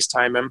to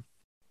FaceTime him,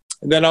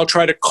 and then I'll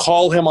try to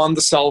call him on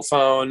the cell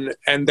phone,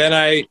 and then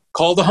I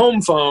call the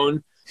home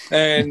phone,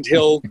 and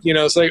he'll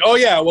say, oh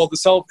yeah, well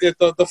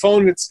the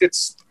phone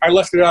it's I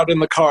left it out in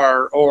the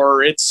car,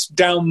 or it's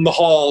down the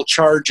hall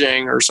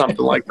charging or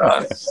something like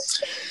that.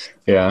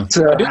 Yeah.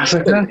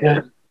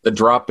 The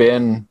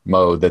drop-in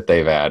mode that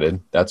they've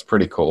added, that's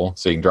pretty cool.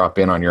 So you can drop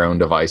in on your own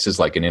devices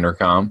like an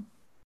intercom.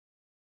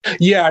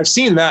 Yeah, I've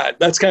seen that.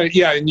 That's kind of,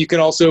 and you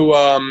can also,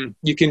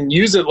 you can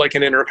use it like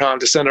an intercom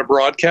to send a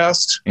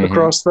broadcast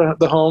across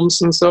the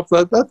homes and stuff.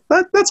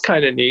 That's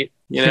kind of neat,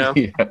 Yeah.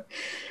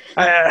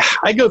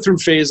 I go through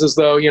phases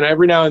though,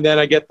 every now and then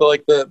I get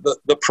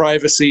the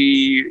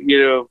privacy,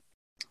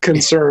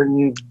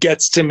 concern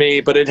gets to me,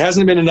 but it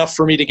hasn't been enough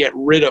for me to get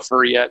rid of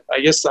her yet. I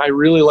guess I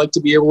really like to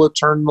be able to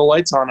turn the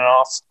lights on and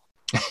off.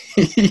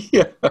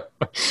 Yeah,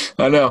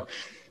 I know.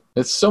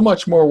 It's so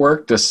much more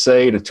work to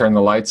say to turn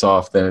the lights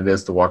off than it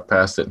is to walk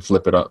past it and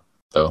flip it up,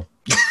 though.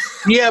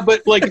 Yeah,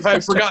 but like if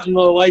I've forgotten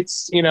the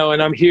lights, and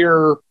I'm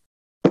here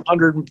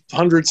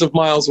hundreds of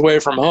miles away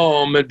from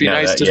home, it'd be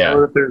nice to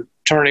know that they're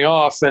turning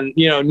off and,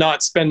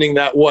 not spending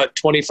that,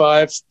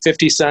 25,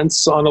 50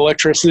 cents on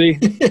electricity.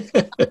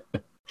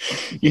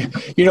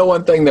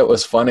 One thing that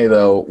was funny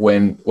though,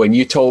 when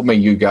you told me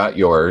you got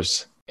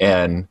yours,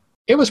 and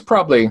it was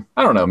probably,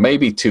 I don't know,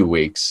 maybe 2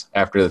 weeks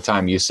after the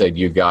time you said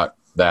you got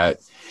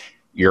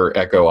your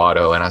Echo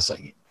Auto, and I was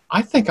like,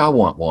 I think I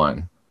want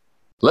one.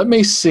 Let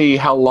me see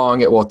how long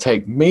it will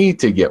take me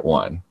to get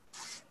one.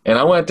 And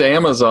I went to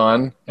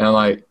Amazon and I'm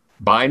like,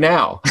 buy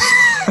now.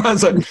 I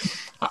was like,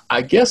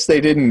 I guess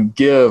they didn't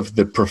give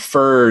the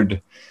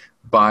preferred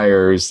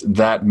buyers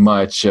that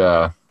much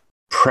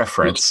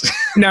preference.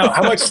 Now,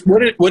 how much?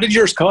 What did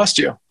yours cost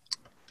you?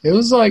 It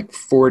was like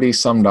 $40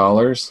 some.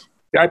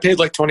 I paid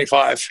like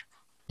 25.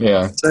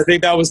 Yeah, so I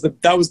think that was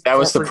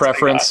the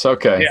preference.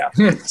 Okay.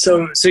 Yeah.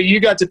 So you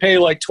got to pay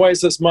like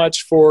twice as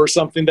much for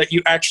something that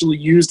you actually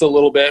used a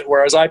little bit,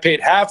 whereas I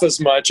paid half as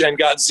much and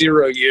got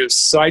zero use.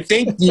 So I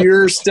think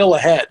you're still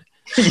ahead.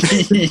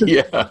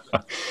 Yeah,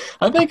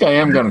 I think I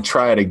am going to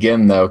try it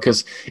again though,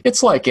 because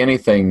it's like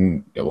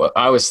anything.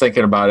 I was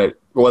thinking about it.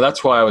 Well,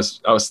 that's why I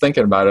was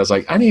thinking about it. I was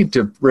like, I need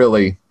to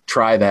really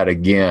try that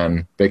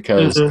again,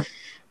 because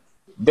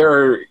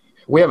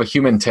we have a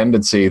human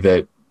tendency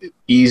that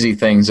easy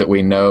things that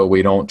we know,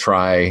 we don't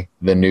try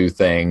the new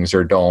things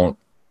or don't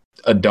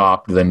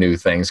adopt the new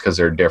things because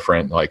they're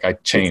different. Like I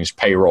changed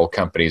payroll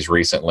companies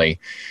recently,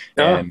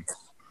 and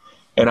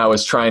I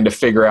was trying to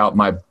figure out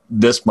my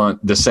this month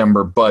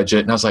December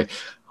budget, and I was like,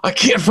 I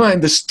can't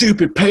find the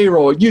stupid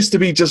payroll. It used to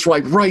be just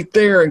like right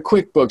there in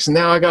QuickBooks, and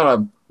now I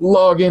gotta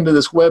log into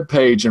this web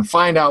page and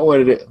find out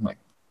what it is. I'm like,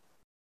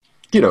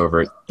 get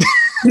over it.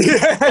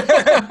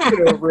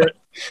 Get over it.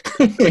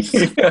 Get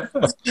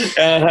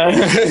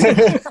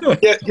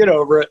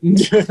over it.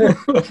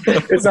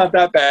 It's not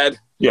that bad.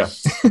 Yeah.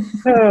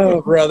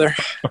 Oh, brother.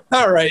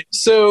 All right.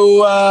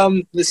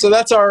 So so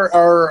that's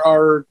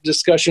our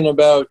discussion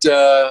about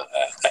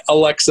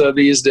Alexa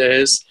these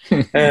days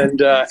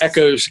and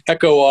Echo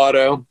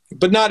Auto,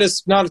 but not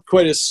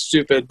quite as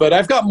stupid. But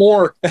I've got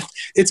more.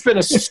 It's been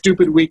a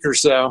stupid week or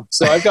so,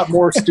 so I've got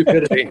more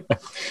stupidity.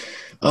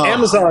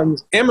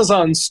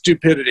 Amazon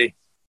stupidity.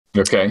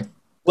 Okay.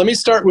 Let me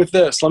start with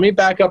this. Let me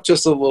back up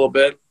just a little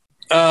bit.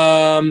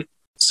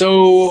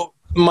 So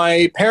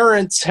my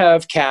parents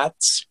have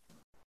cats,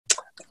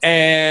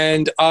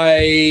 and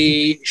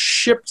I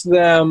shipped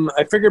them.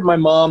 I figured my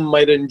mom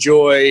might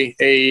enjoy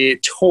a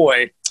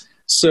toy.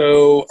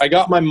 So I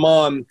got my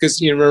mom,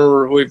 because you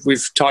remember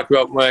we've talked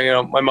about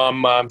my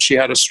mom. She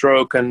had a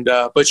stroke, and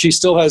but she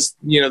still has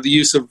the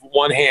use of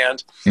one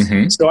hand.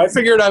 Mm-hmm. So I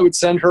figured I would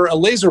send her a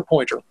laser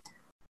pointer.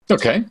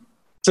 Okay.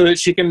 So that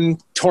she can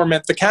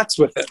torment the cats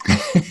with it.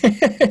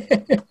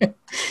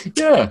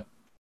 Yeah.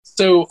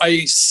 So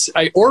I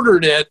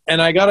ordered it,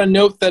 and I got a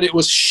note that it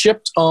was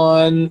shipped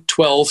on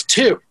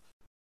 12/2.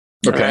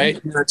 Okay.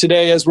 Right?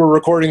 Today, as we're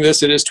recording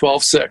this, it is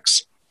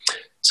 12/6.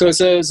 So it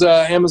says,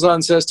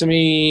 Amazon says to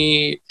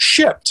me,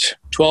 shipped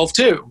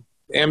 12/2.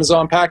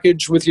 Amazon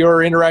package with your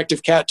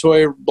interactive cat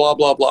toy, blah,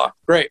 blah, blah.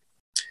 Great.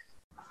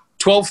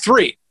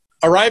 12/3,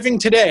 arriving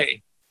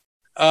today.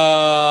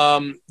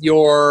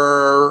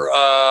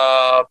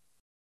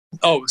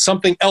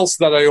 Something else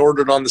that I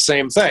ordered on the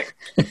same thing.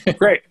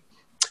 Great.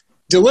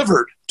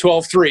 Delivered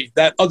 12/3,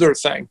 that other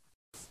thing.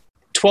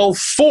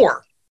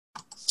 12/4,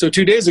 so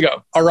 2 days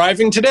ago.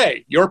 Arriving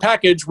today, your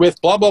package with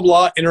blah, blah,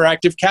 blah,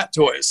 interactive cat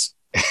toys.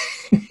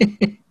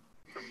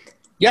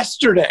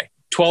 Yesterday,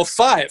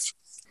 12/5,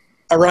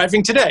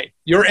 arriving today,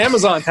 your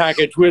Amazon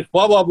package with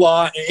blah, blah,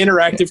 blah,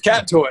 interactive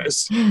cat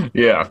toys.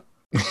 Yeah.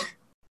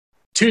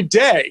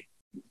 Today,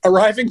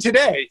 arriving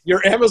today,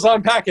 your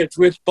Amazon package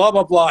with blah,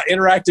 blah, blah,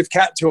 interactive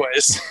cat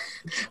toys.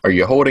 Are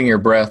you holding your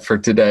breath for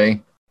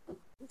today?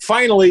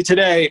 Finally,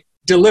 today,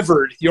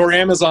 delivered your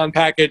Amazon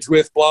package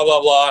with blah, blah,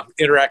 blah,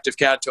 interactive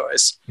cat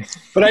toys.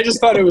 But I just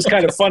thought it was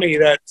kind of funny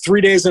that 3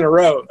 days in a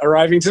row,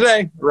 arriving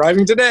today.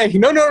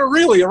 No,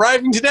 really,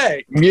 arriving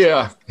today.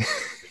 Yeah.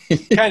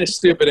 Kind of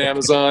stupid,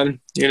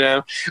 Amazon,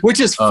 which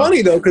is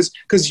funny, though,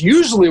 because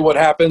usually what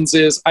happens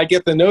is I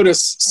get the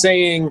notice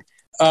saying,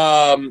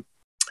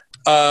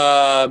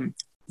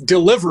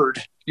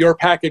 delivered your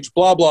package,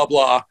 blah, blah,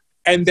 blah.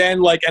 And then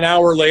like an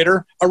hour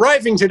later,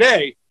 arriving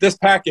today, this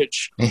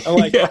package. I'm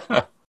like,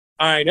 yeah.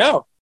 I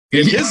know.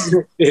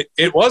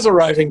 It was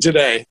arriving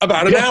today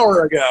about an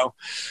hour ago.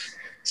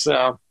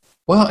 So.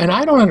 Well, and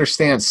I don't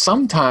understand.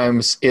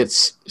 Sometimes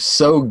it's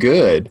so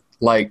good.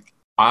 Like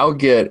I'll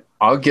get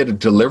a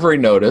delivery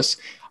notice.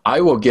 I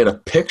will get a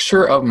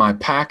picture of my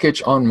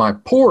package on my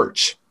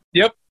porch.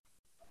 Yep.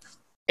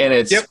 And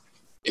it's,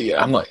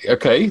 I'm like,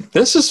 okay,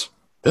 this is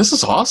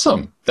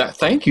awesome.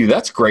 Thank you.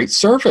 That's great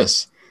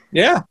service.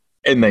 Yeah.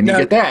 And then you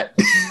get that.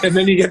 And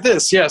then you get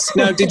this, yes.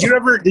 Now, did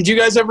you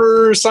guys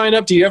ever sign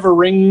up? Do you have a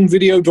Ring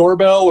video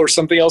doorbell or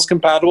something else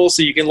compatible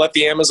so you can let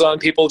the Amazon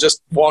people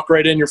just walk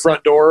right in your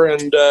front door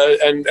and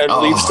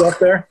leave stuff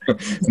there?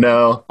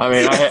 No, I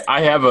mean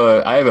I have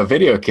a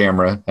video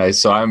camera,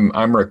 so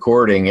I'm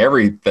recording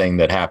everything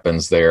that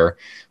happens there.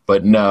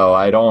 But no,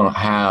 I don't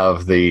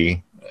have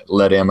the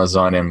let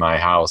Amazon in my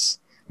house.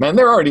 Man,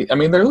 they're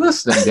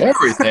listening to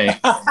everything.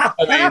 I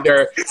mean,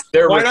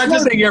 they're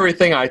recording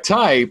everything I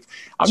type.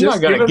 I'm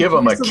not going to give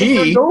them a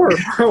key.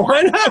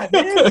 Why not?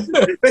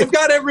 They've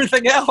got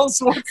everything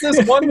else. What's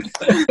this one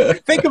thing?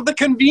 Think of the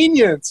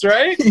convenience,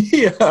 right?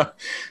 Yeah.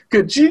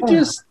 Could you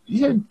just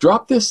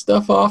drop this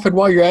stuff off, and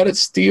while you're at it,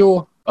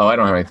 steal? Oh, I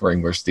don't have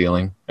anything we're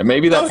stealing. And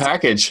maybe that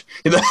package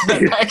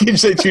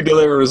that you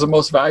delivered is the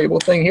most valuable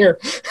thing here.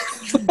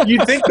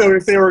 You'd think, though,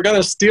 if they were going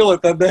to steal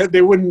it, that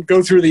they wouldn't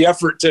go through the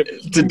effort to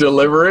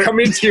deliver it, come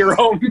into your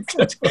home.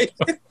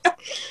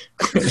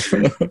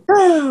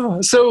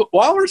 So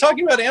while we're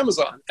talking about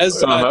Amazon,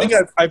 as I think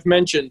I've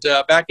mentioned,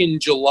 back in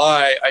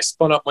July, I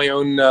spun up my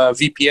own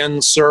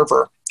VPN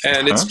server,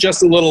 and it's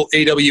just a little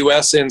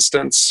AWS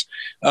instance.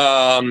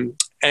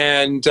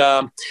 And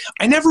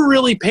I never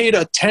really paid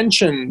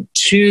attention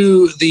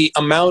to the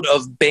amount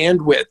of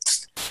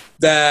bandwidth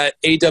that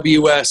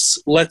AWS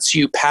lets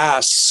you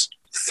pass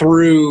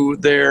through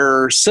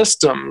their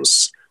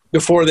systems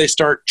before they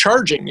start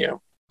charging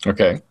you.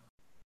 Okay.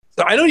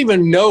 So I don't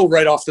even know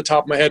right off the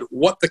top of my head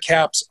what the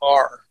caps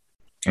are.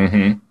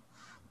 Mm-hmm.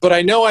 But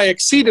I know I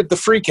exceeded the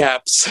free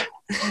caps.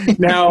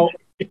 Now,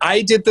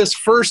 I did this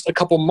first a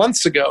couple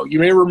months ago. You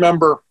may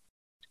remember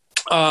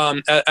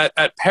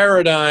at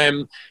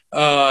Paradigm,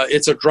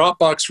 it's a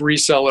Dropbox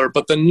reseller,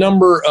 but the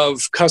number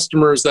of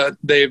customers that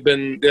they've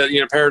been,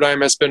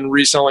 Paradigm has been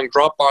reselling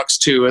Dropbox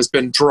to has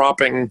been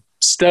dropping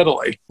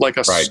steadily like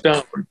a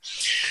stone,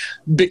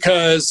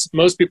 because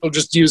most people are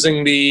just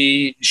using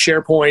the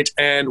SharePoint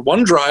and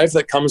OneDrive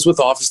that comes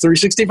with Office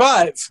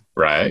 365.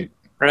 Right.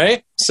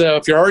 So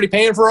if you're already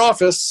paying for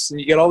Office and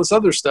you get all this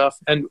other stuff,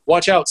 and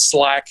watch out,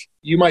 Slack,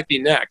 you might be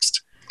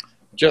next.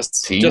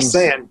 Just Teams?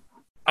 saying.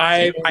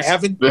 I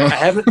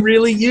haven't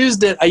really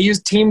used it. I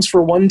used Teams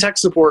for one tech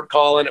support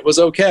call and it was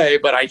okay,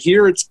 but I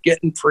hear it's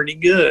getting pretty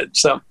good.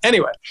 So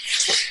anyway,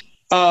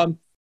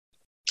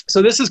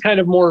 so this is kind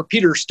of more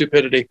Peter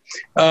stupidity.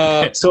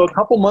 So a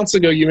couple months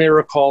ago, you may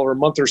recall, or a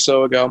month or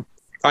so ago,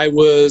 I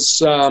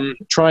was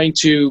trying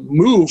to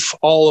move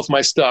all of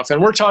my stuff,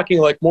 and we're talking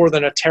like more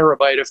than a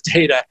terabyte of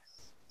data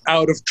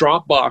out of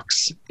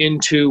Dropbox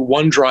into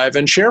OneDrive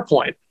and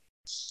SharePoint.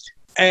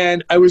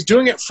 And I was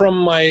doing it from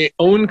my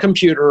own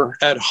computer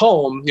at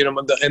home, you know,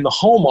 in the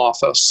home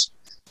office.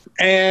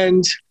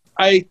 And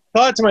I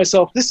thought to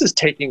myself, this is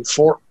taking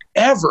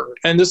forever.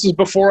 And this is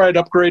before I'd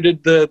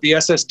upgraded the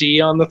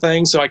SSD on the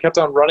thing. So I kept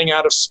on running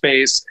out of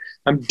space.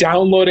 I'm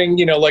downloading,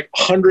 you know, like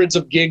hundreds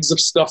of gigs of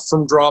stuff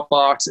from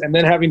Dropbox and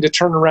then having to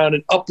turn around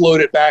and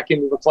upload it back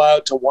into the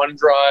cloud to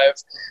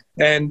OneDrive.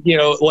 And, you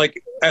know, like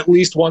at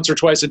least once or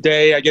twice a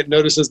day, I get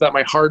notices that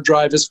my hard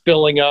drive is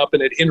filling up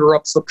and it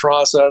interrupts the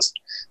process.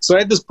 So I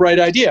had this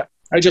bright idea.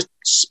 I just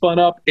spun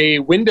up a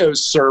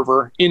Windows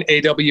server in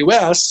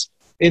AWS,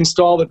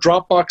 install the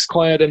Dropbox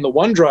client and the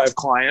OneDrive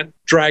client,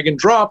 drag and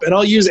drop, and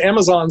I'll use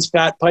Amazon's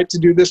fat pipe to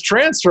do this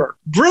transfer.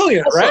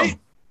 Brilliant, awesome. Right?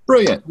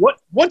 Brilliant.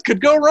 What could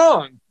go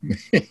wrong?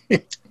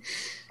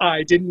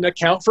 I didn't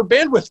account for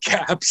bandwidth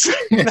caps.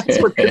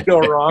 That's what could go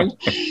wrong.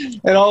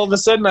 And all of a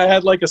sudden I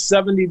had like a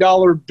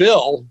 $70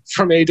 bill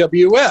from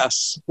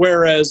AWS,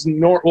 whereas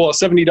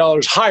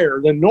 $70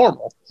 higher than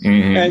normal.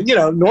 Mm-hmm. And, you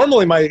know,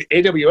 normally my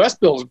AWS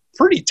bill is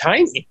pretty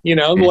tiny, you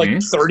know, like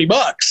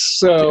 $30.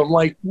 So I'm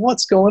like,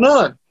 what's going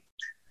on?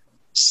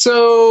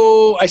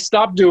 So I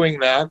stopped doing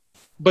that.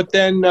 But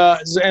then,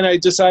 and I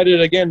decided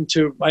again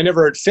I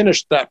never had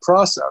finished that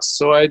process.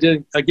 So I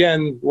did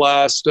again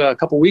last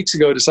couple weeks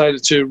ago,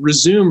 decided to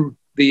resume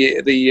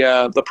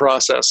the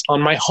process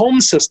on my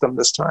home system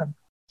this time.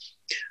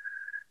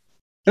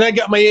 And I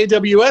got my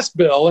AWS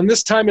bill, and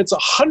this time it's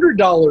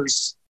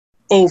 $100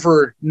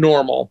 over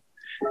normal.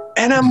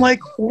 And I'm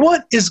like,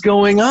 what is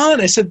going on?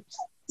 I said,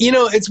 you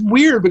know, it's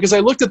weird because I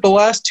looked at the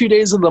last 2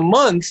 days of the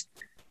month,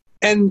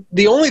 and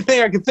the only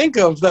thing I could think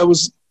of that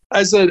was,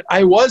 I said,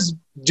 I was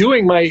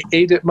doing my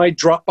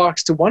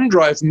Dropbox to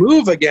OneDrive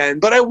move again,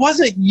 but I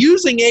wasn't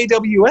using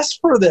AWS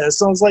for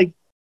this. I was like,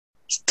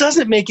 this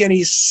doesn't make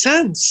any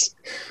sense.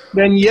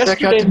 Then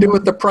yesterday, that got to do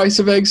with the price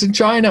of eggs in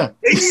China.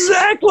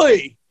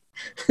 Exactly.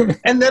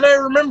 And then I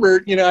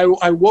remembered, you know,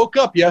 I woke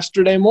up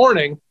yesterday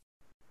morning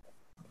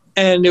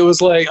and it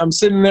was like, I'm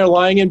sitting there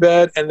lying in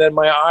bed and then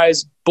my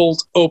eyes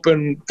bolt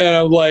open and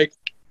I'm like,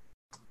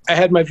 I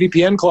had my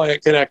VPN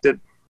client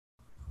connected.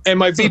 And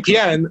my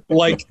VPN,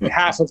 like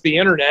half of the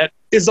internet,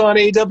 is on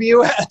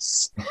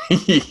AWS.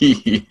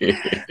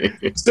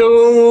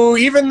 So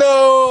even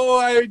though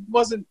I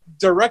wasn't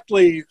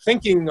directly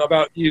thinking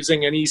about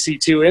using an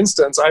EC2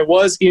 instance, I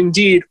was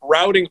indeed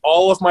routing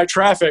all of my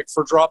traffic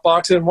for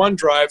Dropbox and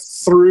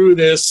OneDrive through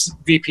this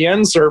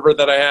VPN server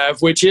that I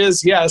have, which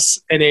is, yes,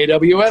 an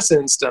AWS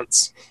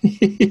instance.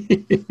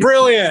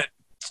 Brilliant.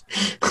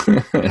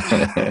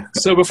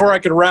 So before I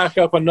could rack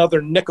up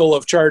another nickel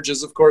of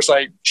charges, of course,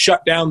 I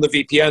shut down the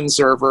VPN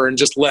server and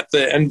just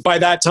and by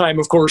that time,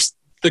 of course,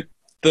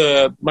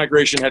 the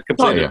migration had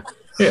completed. Oh,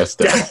 yeah. Yes.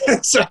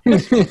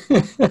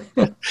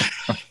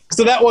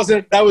 So that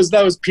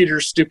was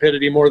Peter's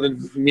stupidity more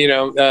than, you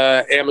know,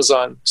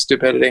 Amazon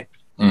stupidity.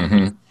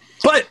 Mm-hmm.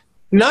 But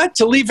not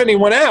to leave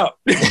anyone out.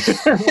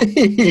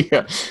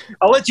 Yeah.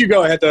 I'll let you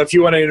go ahead though if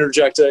you want to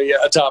interject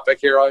a topic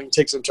here. I can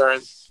take some turn.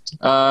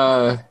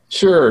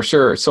 Sure.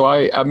 So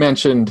I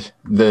mentioned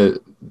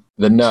the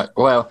nut.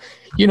 Well,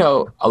 you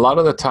know, a lot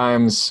of the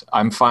times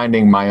I'm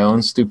finding my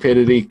own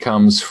stupidity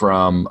comes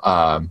from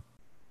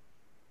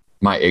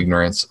my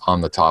ignorance on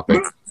the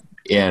topic,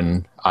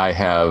 and I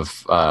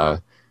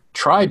have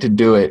tried to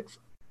do it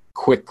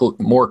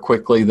more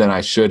quickly than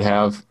I should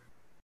have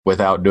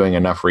without doing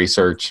enough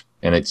research,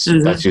 and that's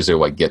usually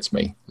what gets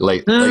me.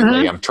 Lately,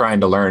 I'm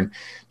trying to learn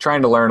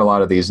a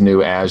lot of these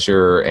new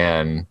Azure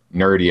and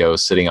Nerdio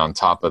sitting on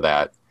top of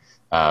that.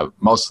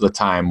 Most of the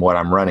time, what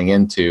I'm running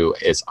into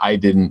is I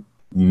didn't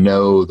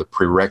know the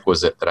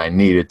prerequisite that I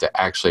needed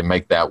to actually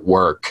make that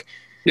work.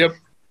 Yep.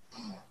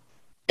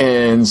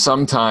 And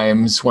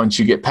sometimes once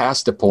you get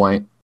past a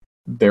point,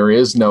 there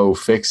is no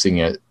fixing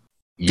it.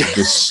 You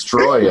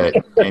destroy it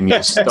and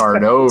you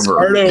start over.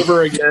 Start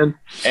over again.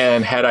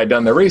 And had I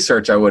done the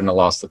research, I wouldn't have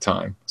lost the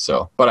time.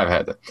 But I've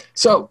had that.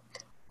 So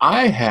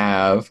I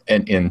have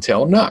an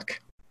Intel NUC.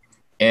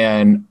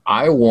 And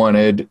I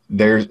wanted,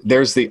 there's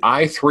the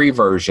i3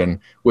 version,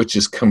 which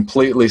is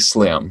completely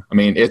slim. I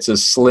mean, it's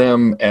as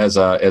slim as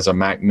a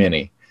Mac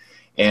Mini.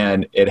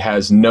 And it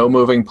has no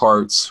moving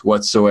parts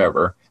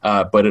whatsoever.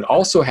 But it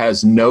also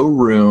has no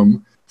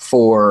room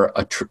for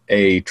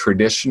a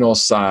traditional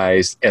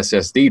sized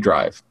SSD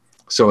drive.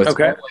 So it's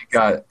only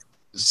got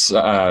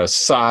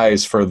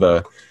size for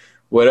the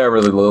whatever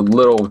the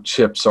little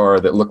chips are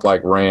that look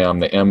like RAM,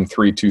 the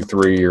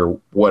M323 or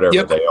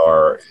whatever they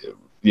are.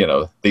 You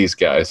know, these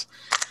guys.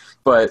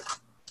 But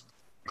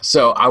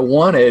so I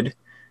wanted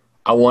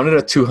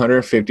a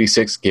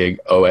 256 gig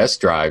OS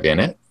drive in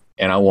it,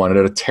 and I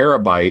wanted a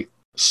terabyte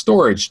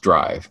storage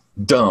drive.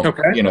 Dump,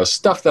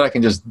 stuff that I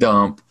can just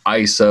dump,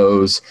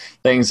 ISOs,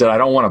 things that I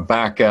don't want to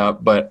back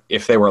up, but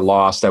if they were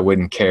lost, I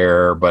wouldn't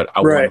care, but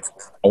I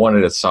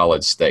wanted it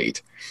solid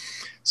state.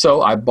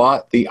 So I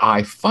bought the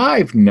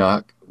i5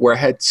 NUC where I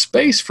had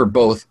space for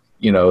both,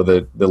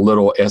 the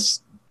little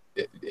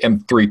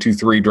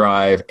M323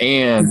 drive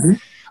and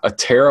a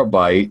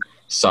terabyte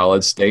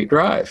solid state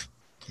drive.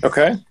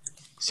 Okay.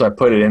 So I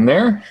put it in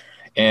there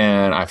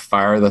and I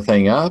fire the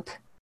thing up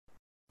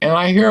and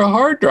I hear a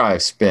hard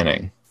drive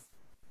spinning.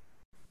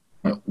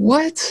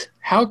 What?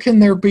 How can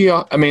there be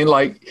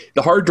the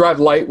hard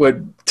drive light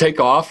would take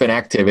off in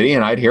activity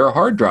and I'd hear a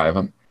hard drive.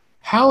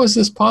 How is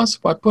this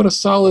possible? I put a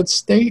solid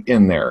state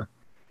in there.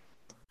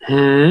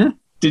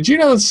 Did you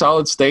know that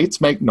solid states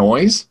make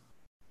noise?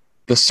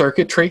 The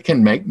circuitry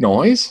can make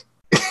noise?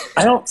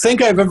 I don't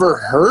think I've ever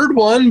heard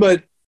one,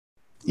 but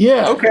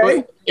yeah.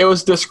 Okay. It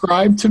was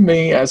described to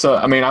me as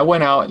I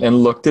went out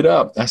and looked it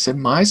up. I said,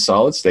 my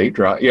solid state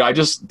drive, I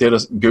just did a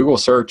Google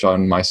search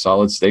on my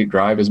solid state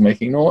drive is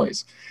making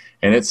noise.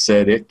 And it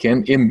said it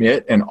can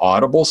emit an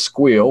audible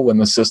squeal when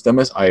the system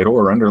is idle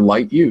or under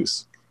light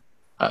use.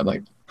 I'm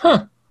like,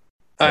 huh.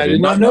 I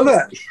did not know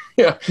that.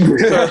 Yeah.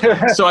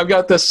 So I've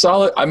got this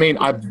solid,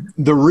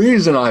 the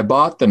reason I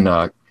bought the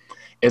NUC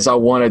is I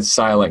wanted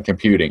silent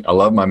computing. I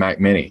love my Mac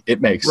Mini.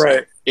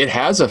 It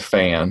has a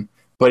fan,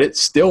 but it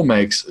still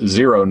makes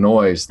zero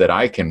noise that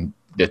I can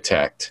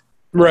detect.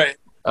 Right.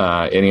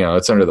 And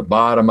it's under the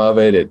bottom of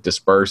it. It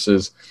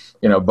disperses,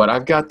 but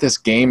I've got this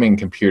gaming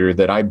computer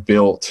that I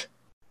built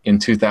in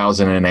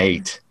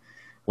 2008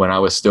 when I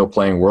was still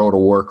playing World of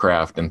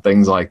Warcraft and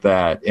things like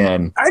that.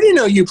 And I didn't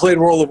know you played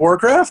World of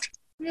Warcraft.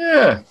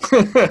 Yeah.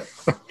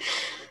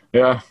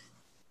 Yeah.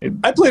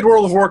 I played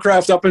World of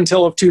Warcraft up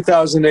until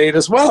 2008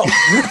 as well.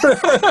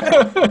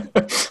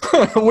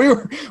 we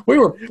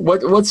were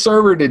what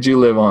server did you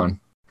live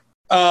on?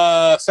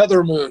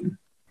 Feather Moon.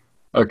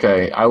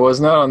 Okay, I was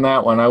not on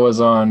that one. I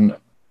wasn't on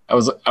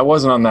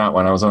that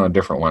one. I was on a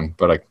different one,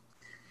 but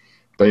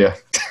yeah.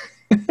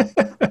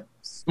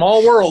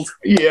 Small world.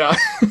 Yeah.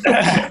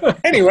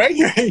 Anyway,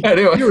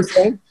 you were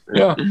saying.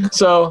 Yeah.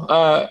 So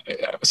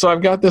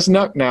I've got this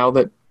NUC now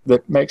that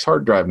makes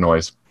hard drive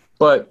noise,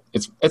 but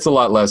it's a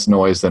lot less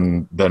noise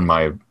than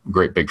my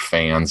great big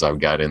fans I've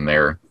got in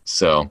there.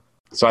 So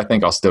I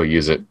think I'll still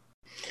use it.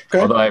 Okay.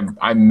 Although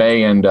I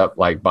may end up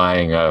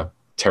buying a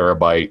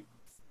terabyte,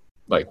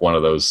 one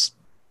of those,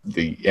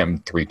 the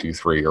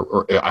M323,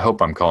 or I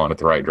hope I'm calling it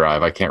the right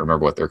drive. I can't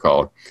remember what they're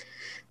called.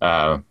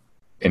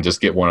 And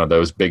just get one of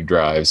those big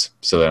drives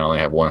so that I only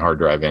have one hard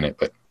drive in it.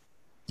 But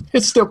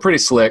it's still pretty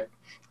slick.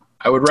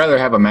 I would rather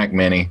have a Mac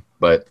Mini,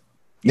 but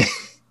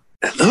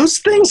those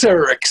things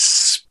are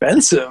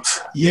expensive.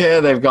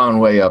 Yeah, they've gone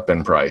way up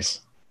in price.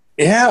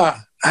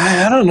 Yeah,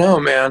 I don't know,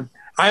 man.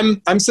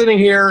 I'm sitting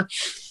here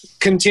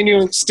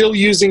still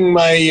using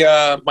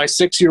my my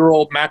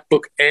 6-year-old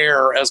MacBook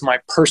Air as my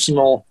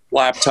personal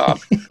laptop.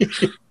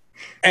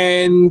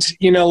 And,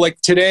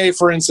 today,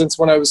 for instance,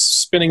 when I was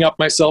spinning up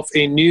myself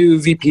a new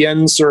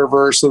VPN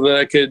server so that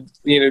I could,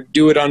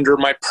 do it under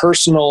my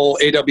personal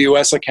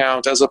AWS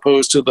account as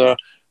opposed to the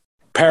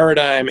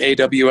Paradigm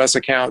AWS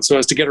account, so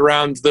as to get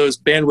around those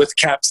bandwidth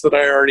caps that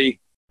I already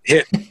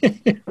hit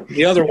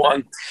the other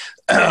one.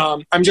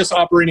 I'm just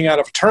operating out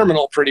of a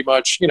terminal pretty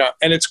much,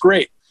 and it's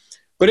great.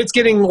 But it's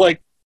getting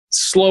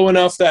slow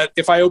enough that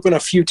if I open a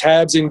few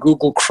tabs in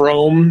Google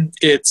Chrome,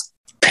 it's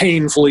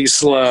painfully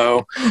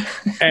slow.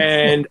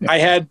 And I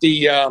had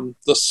the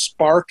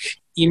Spark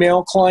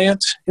email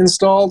client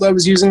installed. I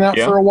was using that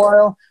for a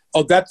while.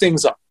 Oh, that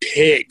thing's a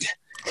pig.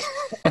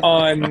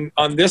 On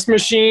this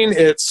machine,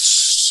 it's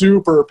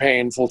super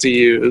painful to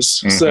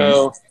use.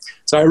 Mm-hmm.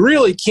 So I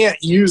really can't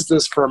use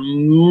this for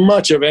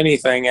much of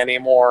anything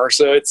anymore.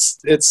 So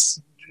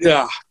it's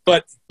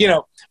but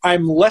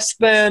I'm less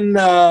than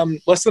a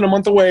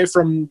month away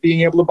from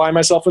being able to buy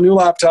myself a new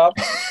laptop.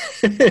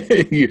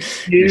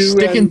 You're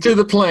sticking to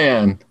the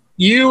plan.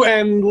 You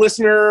and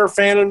listener,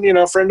 fan,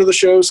 and friend of the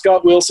show,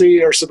 Scott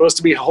Wilsey, are supposed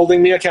to be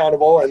holding me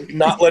accountable and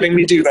not letting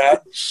me do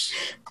that.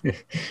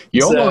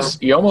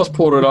 You almost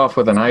pulled it off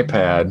with an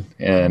iPad,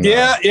 and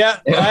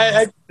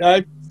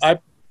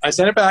I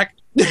sent it back.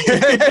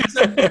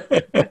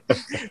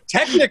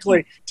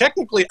 Technically,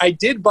 I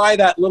did buy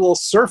that little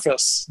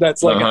Surface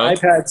that's an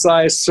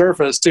iPad-sized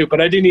Surface too,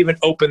 but I didn't even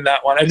open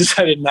that one. I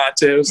decided not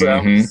to.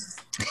 So,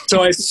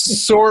 so I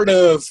sort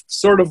of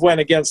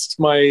went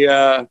against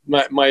my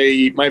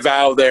my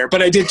vow there,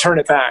 but I did turn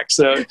it back.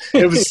 So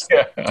it was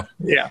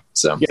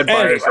So you had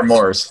buyer's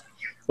remorse.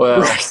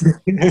 Well,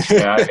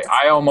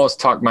 I almost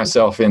talked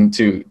myself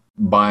into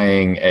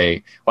buying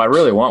I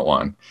really want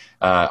one.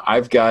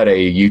 I've got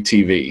a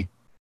UTV.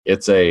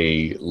 It's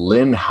a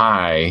Lin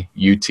High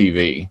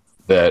UTV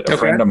that a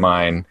friend of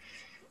mine,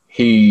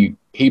 he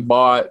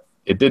bought.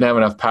 It didn't have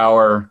enough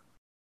power,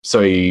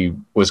 so he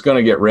was going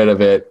to get rid of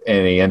it,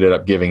 and he ended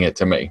up giving it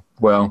to me.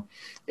 Well,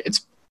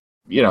 it's,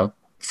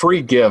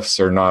 free gifts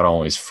are not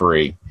always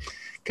free,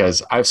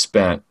 because I've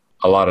spent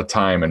a lot of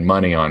time and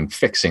money on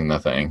fixing the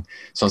thing.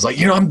 So I was like,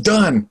 I'm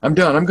done. I'm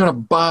going to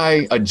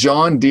buy a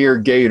John Deere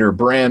Gator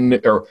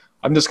or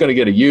I'm just going to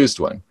get a used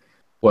one.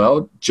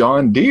 Well,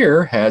 John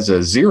Deere has a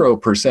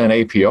 0%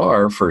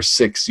 APR for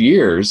 6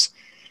 years.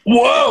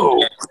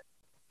 Whoa!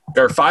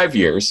 Or 5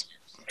 years.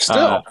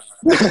 Still.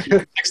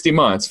 60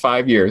 months,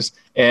 5 years.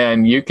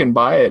 And you can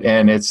buy it,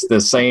 and it's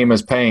the same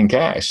as paying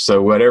cash.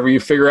 So whatever you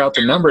figure out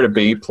the number to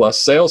be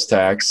plus sales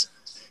tax,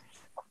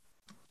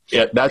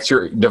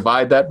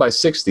 divide that by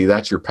 60,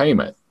 that's your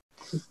payment,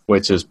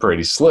 which is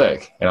pretty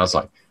slick. And I was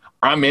like,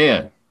 I'm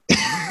in.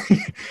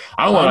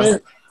 I want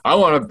a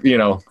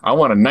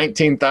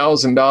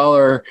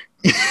 $19,000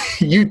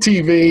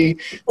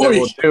 UTV that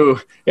will do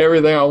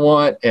everything I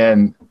want.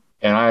 And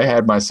I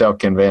had myself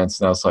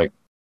convinced, and I was like,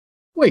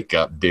 wake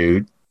up,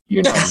 dude.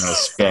 You're not going to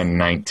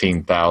spend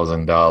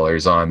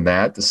 $19,000 on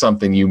that.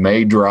 Something you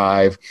may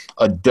drive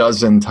a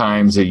dozen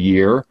times a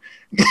year.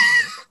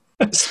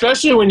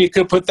 Especially when you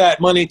could put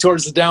that money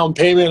towards the down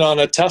payment on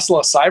a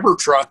Tesla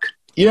Cybertruck.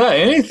 Yeah,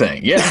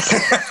 anything. Yeah.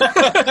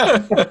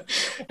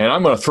 And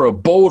I'm going to throw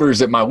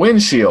boulders at my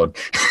windshield.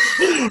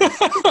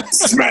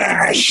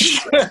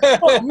 Smash!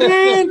 Oh,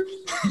 man.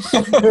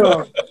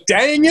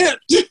 Dang it.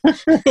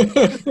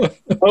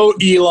 Oh,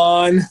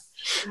 Elon.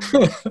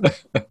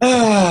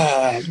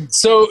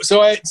 So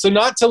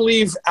not to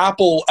leave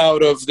Apple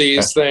out of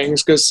these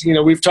things, because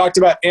we've talked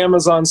about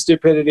Amazon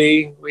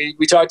stupidity. We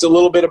talked a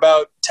little bit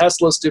about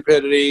Tesla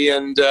stupidity,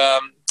 and so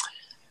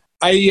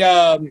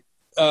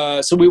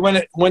we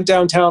went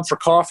downtown for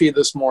coffee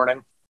this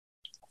morning,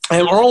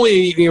 and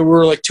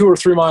we're like 2 or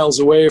 3 miles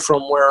away from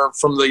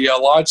the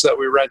lodge that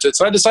we rented.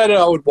 So I decided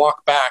I would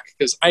walk back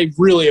because I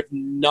really have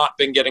not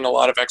been getting a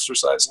lot of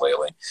exercise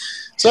lately.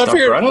 So I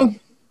figured running?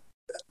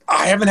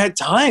 I haven't had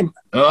time.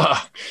 Okay.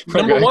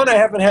 Number one, I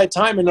haven't had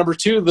time, and number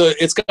two,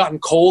 it's gotten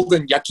cold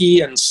and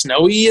yucky and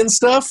snowy and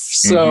stuff.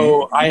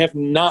 So I have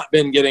not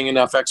been getting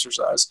enough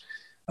exercise.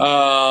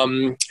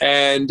 Anyway,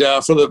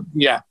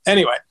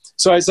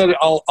 so I said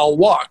I'll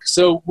walk.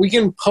 So we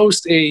can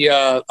post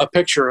a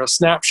picture, a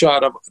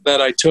snapshot that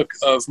I took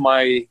of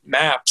my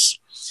maps.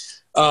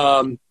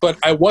 But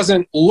I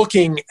wasn't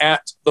looking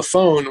at the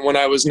phone when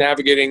I was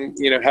navigating,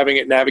 having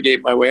it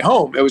navigate my way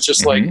home. It was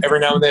just like every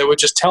now and then it would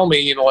just tell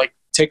me, like,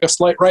 take a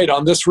slight right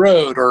on this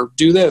road or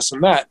do this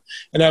and that.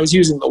 And I was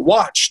using the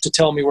watch to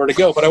tell me where to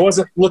go, but I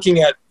wasn't looking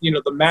at,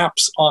 the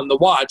maps on the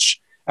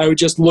watch. I would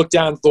just look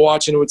down at the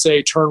watch and it would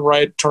say, turn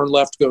right, turn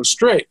left, go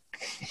straight.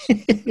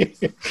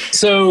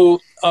 So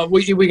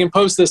we can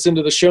post this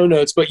into the show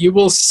notes, but you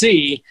will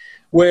see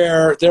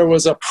where there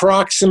was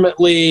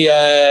approximately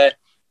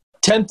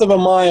 1/10 of a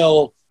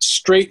mile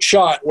straight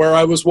shot where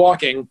I was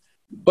walking,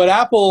 but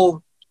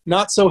Apple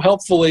not so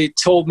helpfully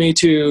told me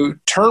to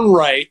turn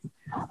right,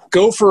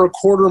 go for a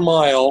 1/4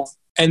 mile,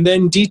 and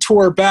then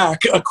detour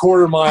back a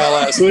 1/4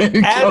 mile. So it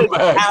added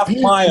a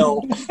 1/2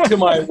 mile to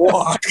my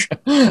walk.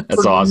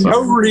 That's awesome.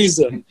 No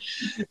reason.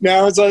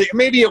 Now it's like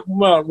maybe it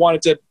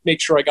wanted to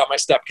make sure I got my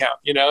step count.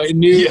 It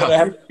knew that I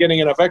hadn't been getting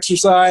enough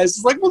exercise.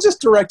 It's like, we'll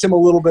just direct him a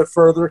little bit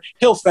further.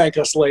 He'll thank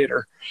us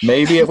later.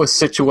 Maybe it was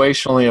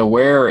situationally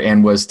aware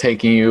and was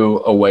taking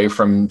you away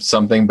from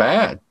something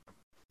bad.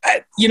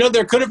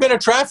 There could have been a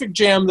traffic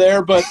jam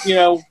there, but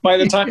by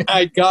the time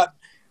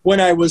when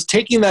I was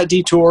taking that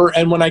detour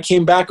and when I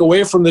came back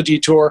away from the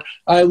detour,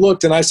 I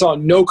looked and I saw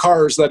no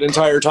cars that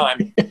entire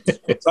time.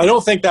 So I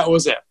don't think that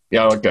was it.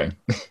 Yeah, okay.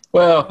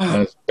 Well,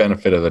 that's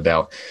benefit of the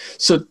doubt.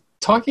 So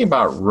talking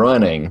about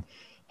running,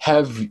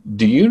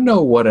 do you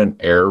know what an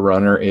air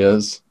runner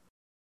is?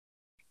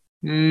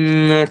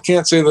 I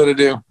can't say that I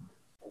do.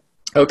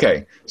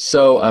 Okay,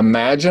 so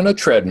imagine a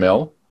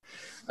treadmill.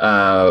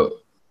 I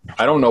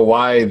don't know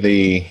why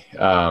the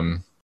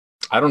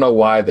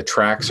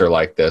tracks are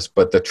like this,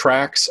 but the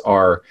tracks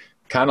are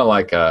kind of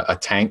like a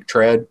tank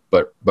tread,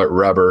 but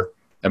rubber.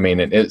 I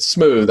mean, it's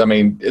smooth. I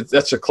mean,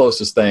 that's the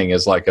closest thing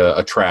is like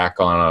a track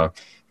on a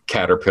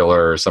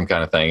Caterpillar or some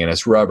kind of thing, and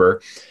it's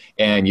rubber.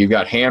 And you've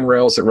got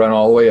handrails that run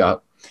all the way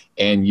up,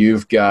 and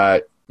you've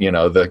got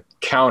the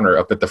counter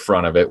up at the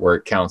front of it where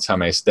it counts how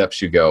many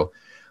steps you go.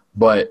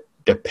 But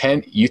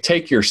you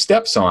take your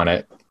steps on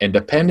it, and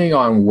depending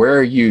on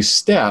where you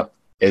step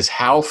is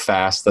how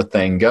fast the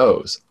thing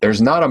goes.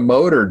 There's not a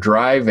motor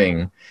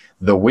driving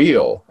the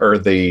wheel or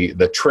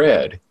the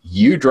tread.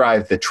 You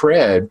drive the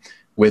tread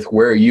with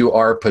where you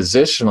are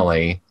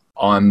positionally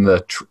on the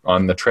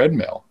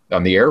treadmill,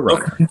 on the air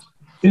runner. Okay.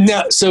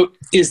 Now, so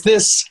is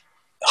this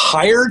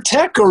higher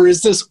tech or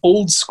is this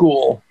old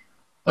school?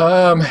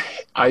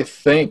 I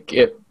think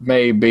it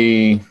may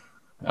be.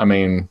 I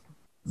mean,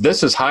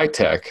 this is high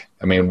tech.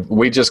 I mean,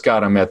 we just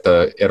got them at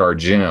our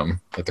gym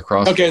at the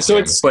CrossFit. Okay, so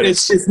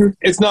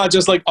it's not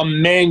just like a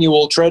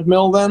manual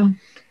treadmill then?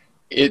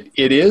 It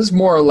is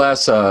more or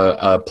less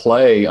a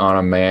play on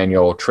a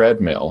manual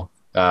treadmill,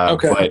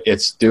 but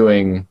it's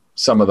doing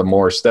some of the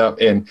more stuff,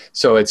 and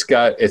so it's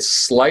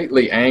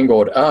slightly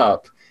angled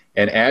up,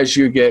 and as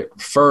you get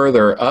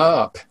further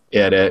up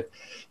at it,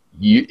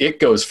 it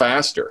goes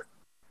faster,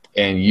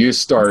 and you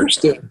start.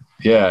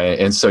 Yeah,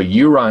 and so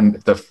you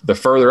run the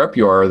further up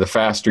you are, the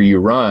faster you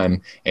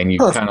run, and you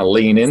kind of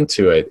lean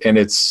into it, and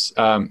it's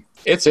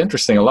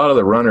interesting. A lot of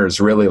the runners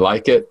really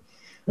like it.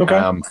 Okay.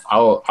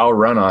 I'll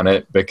run on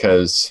it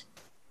because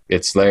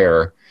it's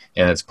there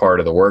and it's part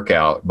of the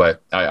workout,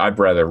 but I'd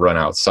rather run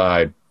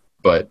outside.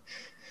 But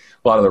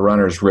a lot of the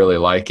runners really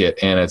like it,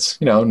 and it's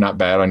not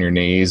bad on your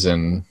knees,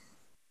 and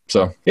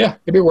so yeah,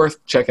 it'd be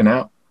worth checking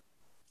out.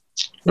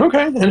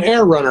 Okay, an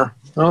air runner.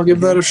 I'll give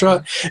that a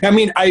shot. I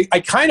mean, I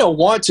kind of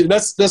want to.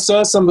 That's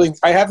something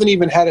I haven't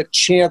even had a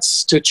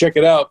chance to check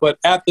it out. But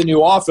at the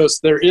new office,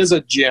 there is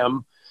a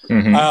gym.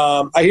 Mm-hmm.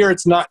 I hear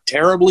it's not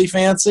terribly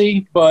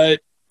fancy,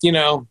 but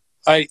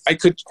I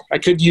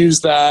could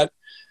use that.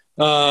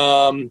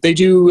 They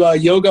do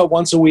yoga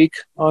once a week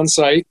on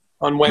site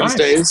on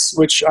Wednesdays, Nice.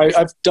 which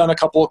I've done a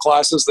couple of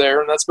classes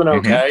there, and that's been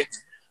okay.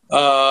 2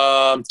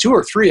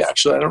 or 3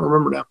 actually. I don't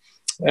remember now.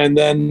 And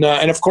then,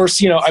 and of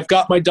course, I've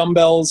got my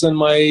dumbbells and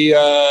my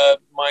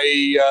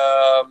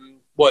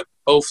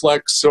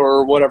Bowflex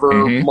or whatever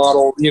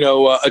model,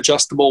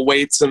 adjustable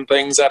weights and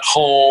things at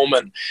home,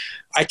 and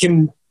I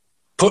can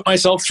put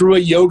myself through a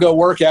yoga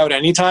workout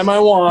anytime I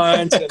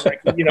want.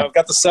 And I've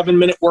got the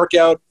 7-minute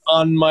workout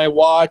on my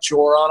watch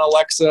or on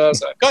Alexa.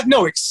 So I've got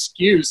no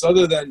excuse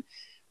other than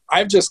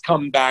I've just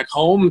come back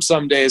home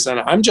some days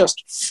and I'm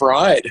just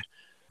fried.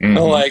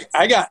 Like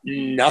I got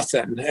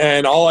nothing,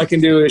 and all I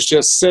can do is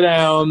just sit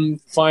down,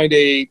 find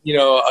a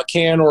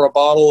can or a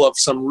bottle of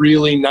some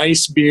really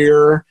nice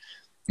beer,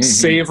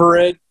 savor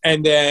it,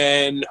 and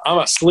then I'm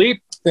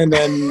asleep. And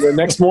then the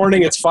next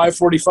morning it's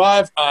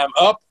 5:45. I'm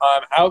up,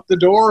 I'm out the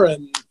door,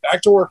 and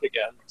back to work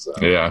again. So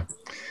yeah.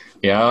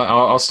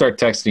 I'll start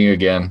texting you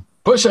again.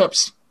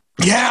 Push-ups.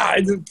 Yeah,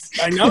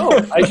 I know.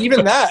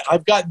 Even that,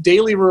 I've got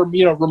daily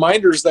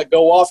reminders that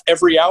go off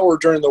every hour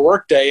during the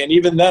workday, and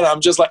even then,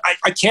 I'm just like,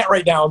 I can't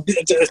right now.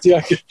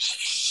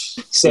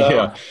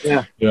 So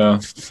yeah.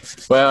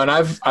 Well, and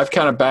I've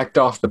kind of backed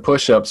off the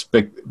push-ups,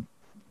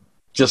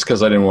 just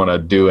because I didn't want to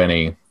do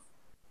any,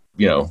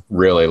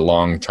 really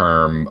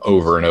long-term,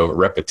 over and over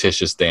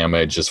repetitious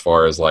damage as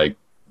far as like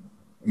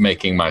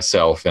making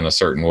myself in a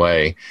certain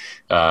way.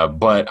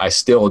 But I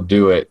still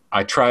do it.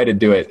 I try to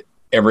do it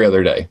every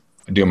other day.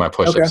 I do my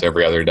push-ups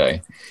every other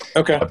day.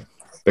 Okay.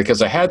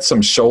 Because I had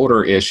some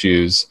shoulder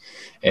issues,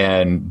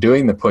 and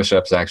doing the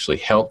push-ups actually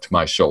helped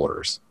my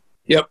shoulders.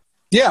 Yep.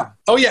 Yeah.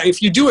 Oh, yeah.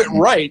 If you do it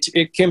right,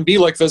 it can be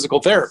like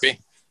physical therapy.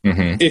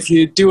 If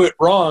you do it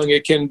wrong,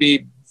 it can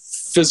be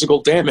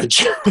physical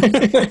damage.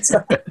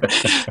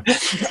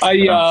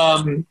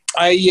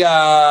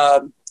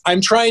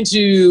 I'm trying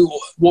to.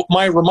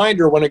 My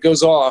reminder when it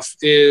goes off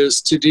is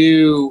to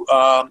do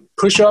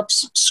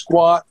push-ups,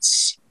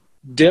 squats,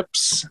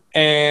 dips,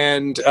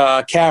 and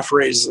calf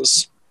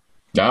raises.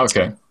 Oh,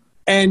 okay.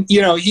 And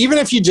even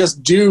if you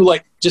just do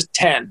just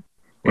 10,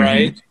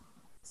 right?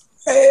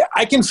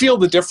 I can feel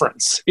the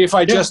difference if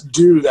I just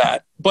do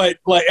that. But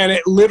and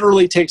it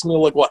literally takes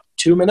me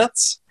 2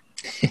 minutes.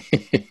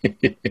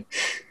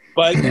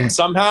 But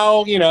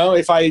somehow,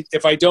 if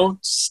I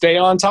don't stay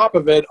on top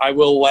of it, I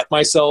will let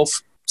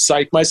myself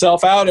psych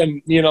myself out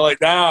and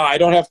I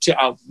don't have to.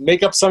 I'll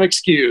make up some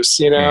excuse.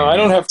 I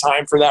don't have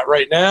time for that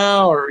right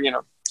now, or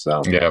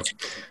So yeah.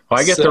 Well,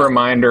 I get the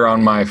reminder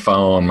on my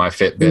phone. My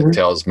Fitbit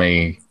tells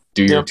me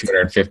do your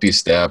 250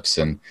 steps,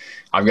 and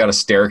I've got a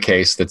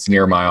staircase that's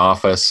near my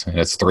office, and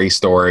it's 3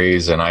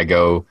 stories, and I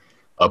go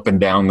up and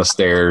down the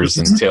stairs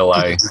until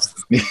I.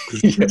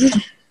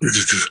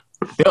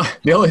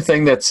 The only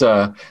thing that's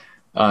so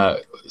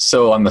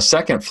on the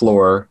second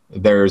floor,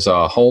 there's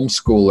a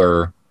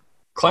homeschooler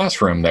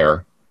classroom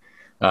there.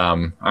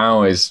 I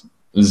always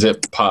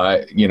zip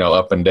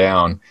up and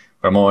down,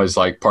 but I'm always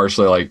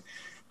partially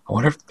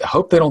I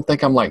hope they don't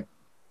think I'm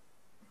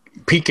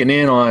peeking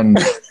in on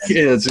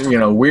kids,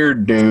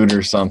 weird dude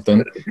or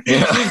something.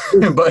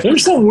 But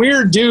there's some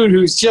weird dude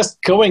who's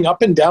just going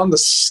up and down the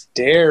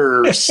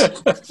stairs.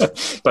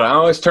 But I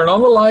always turn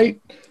on the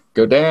light,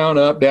 go down,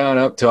 up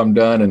till I'm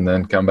done, and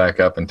then come back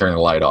up and turn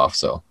the light off.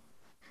 So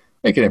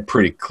making it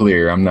pretty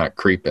clear I'm not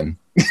creeping.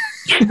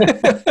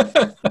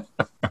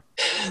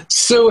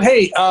 So,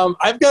 hey,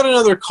 I've got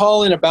another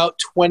call in about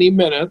 20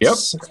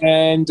 minutes. Yep.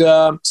 And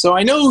so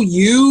I know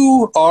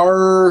you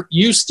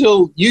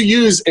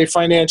use a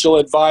financial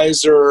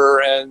advisor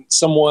and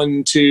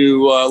someone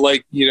to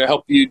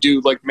help you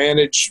do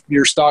manage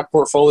your stock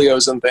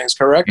portfolios and things,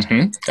 correct?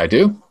 I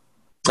do.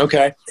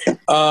 Okay.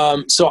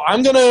 So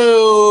I'm going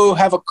to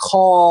have a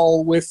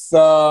call with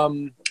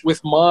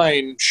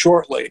mine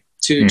shortly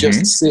to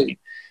just see.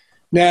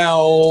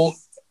 Now,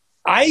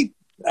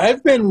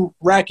 I've been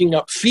racking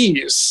up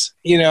fees,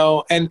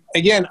 and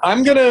again,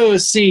 I'm going to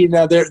see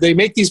now they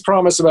make these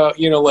promises about,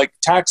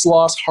 tax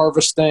loss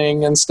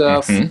harvesting and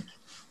stuff,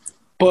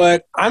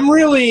 but I'm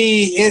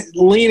really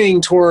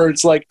leaning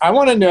towards I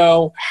want to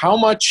know how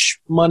much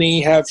money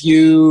have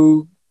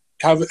you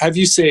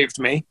saved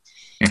me,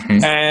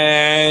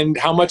 and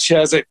how much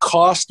has it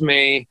cost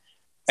me,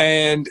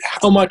 and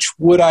how much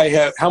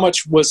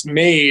was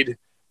made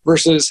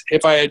versus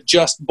if I had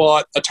just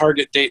bought a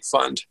target date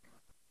fund.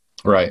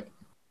 Right.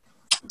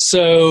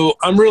 So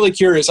I'm really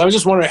curious. I was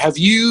just wondering, have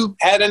you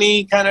had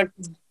any kind of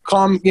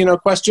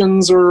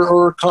questions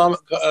or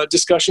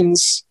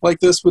discussions like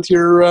this with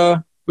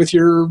your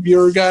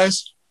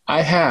guys?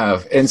 I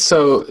have. And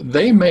so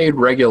they made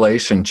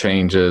regulation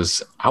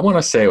changes. I want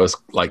to say it was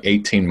like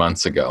 18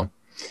 months ago.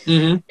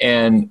 Mm-hmm.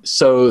 And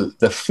so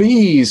the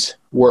fees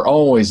were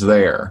always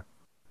there.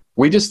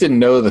 We just didn't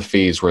know the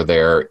fees were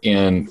there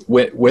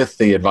with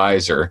the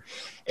advisor.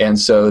 And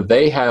so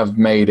they have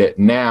made it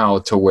now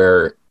to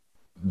where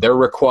they're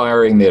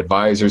requiring the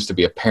advisors to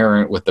be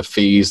apparent with the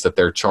fees that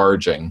they're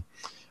charging.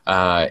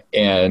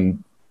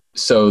 And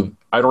so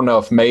I don't know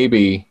if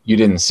maybe you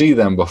didn't see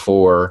them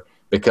before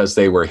because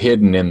they were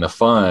hidden in the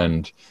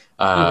fund,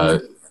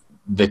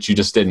 that you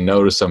just didn't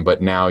notice them,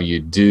 but now you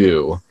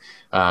do.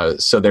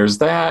 So there's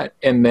that.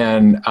 And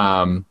then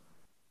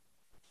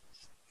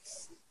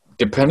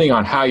depending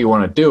on how you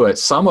want to do it,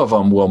 some of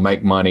them will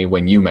make money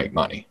when you make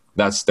money.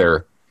 That's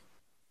their...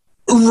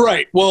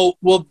 Right. Well,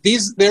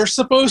 they're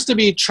supposed to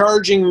be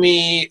charging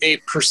me a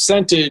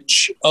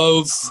percentage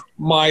of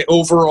my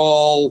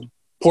overall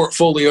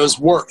portfolio's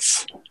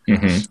worth.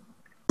 Mm-hmm.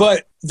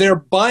 But they're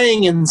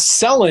buying and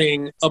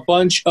selling a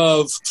bunch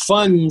of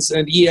funds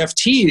and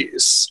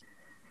EFTs.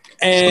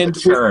 And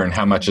so the churn,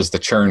 how much is the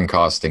churn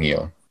costing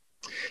you?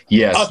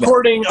 Yes.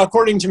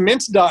 According to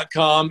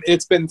Mint.com,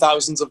 it's been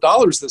thousands of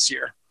dollars this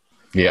year.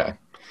 Yeah.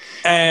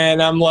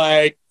 And I'm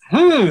like,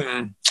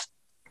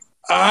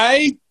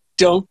 I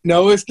don't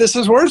know if this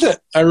is worth it.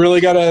 I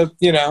really gotta,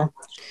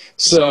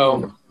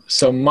 So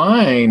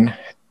mine,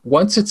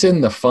 once it's in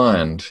the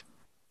fund,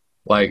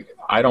 like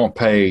I don't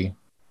pay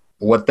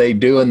what they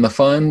do in the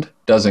fund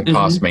doesn't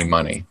cost me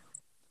money.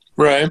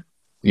 Right.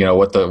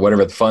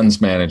 Whatever the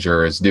funds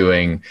manager is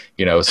doing,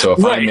 so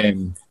if I'm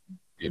in.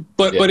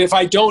 But if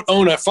I don't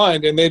own a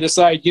fund and they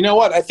decide, you know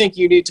what, I think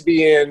you need to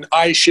be in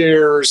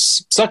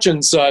iShares such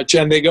and such,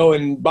 and they go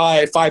and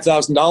buy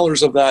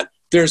 $5,000 of that,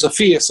 there's a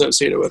fee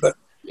associated with it.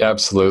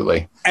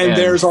 Absolutely. And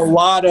there's a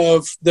lot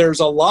of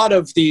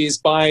these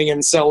buying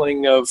and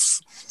selling of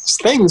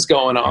things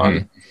going on.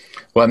 Mm-hmm.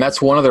 Well, and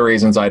that's one of the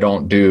reasons I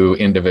don't do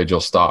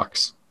individual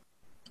stocks.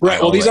 Right.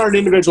 Well, these aren't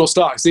individual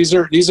stocks. These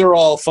are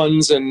all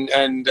funds and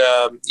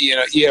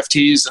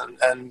EFTs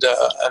and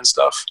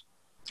stuff.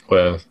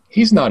 Well,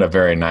 he's not a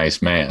very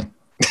nice man.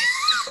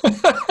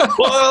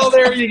 Well,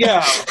 there you go.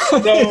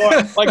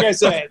 So, like I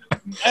said,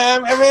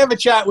 I'm going to have a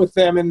chat with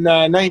them in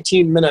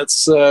 19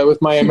 minutes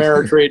with my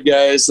Ameritrade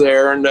guys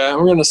there, and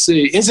we're going to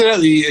see.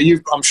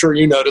 Incidentally, I'm sure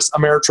you noticed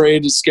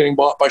Ameritrade is getting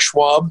bought by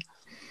Schwab.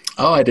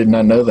 Oh, I did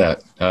not know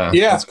that.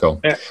 Yeah. That's cool.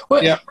 Yeah.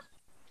 Well, yeah.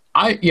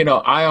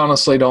 I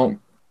honestly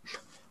don't.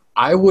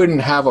 I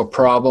wouldn't have a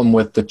problem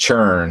with the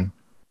churn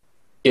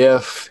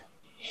if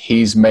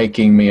he's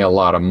making me a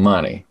lot of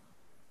money.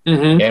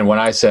 Mm-hmm. And when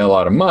I say a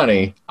lot of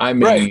money, I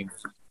mean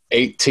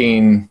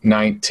 18,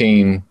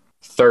 19,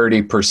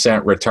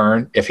 30%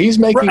 return. If he's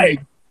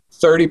making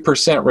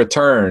 30%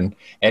 return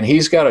and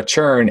he's got a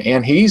churn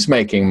and he's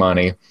making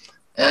money,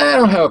 I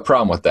don't have a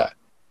problem with that.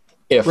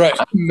 If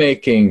I'm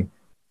making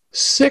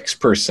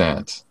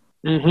 6%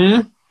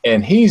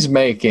 and he's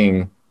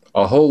making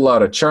a whole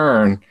lot of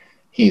churn,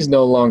 he's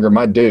no longer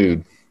my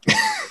dude.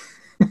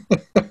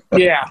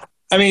 Yeah.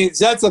 I mean,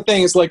 that's the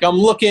thing. It's like I'm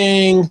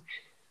looking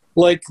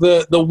like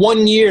the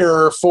 1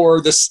 year for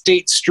the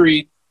State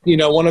Street,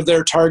 one of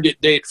their target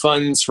date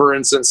funds, for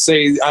instance,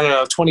 say, I don't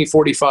know,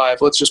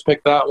 2045. Let's just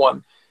pick that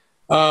one.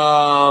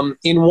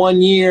 In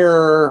 1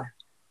 year,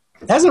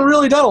 it hasn't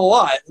really done a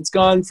lot. It's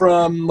gone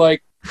from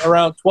like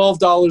around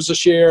 $12 a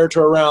share to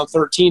around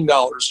 $13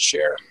 a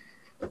share.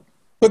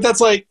 But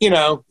that's like,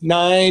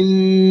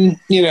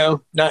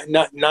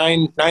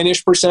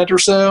 9-ish% or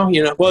so,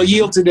 well,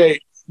 yield to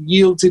date,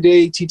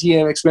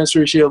 TTM expense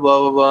ratio, blah,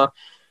 blah, blah.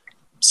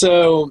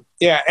 So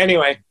yeah,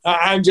 anyway,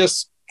 I'm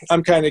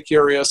kind of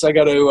curious. I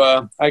got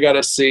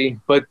to see,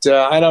 but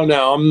I don't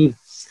know. I'm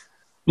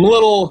a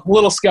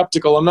little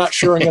skeptical. I'm not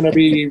sure I'm going to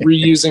be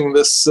reusing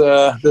this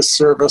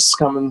service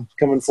coming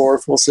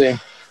forth. We'll see.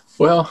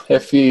 Well,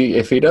 if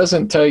he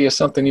doesn't tell you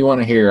something you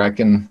want to hear, I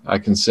can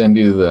send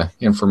you the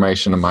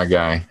information of my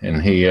guy,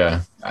 and he,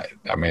 I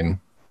mean,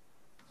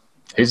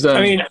 he's done.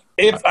 I mean,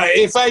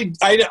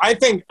 I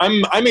think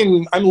I'm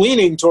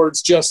leaning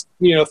towards just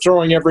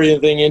throwing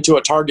everything into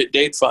a target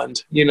date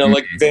fund,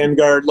 like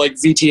Vanguard, like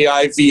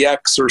VTI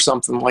VX or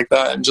something like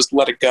that, and just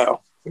let it go.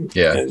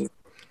 Yeah,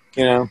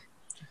 and,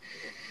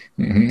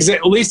 because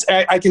at least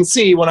I can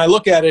see when I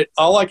look at it,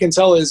 all I can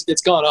tell is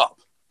it's gone up.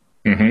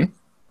 Mm-hmm.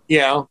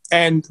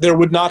 And there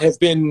would not have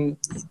been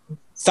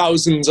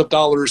thousands of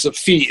dollars of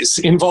fees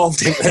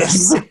involved in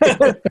this.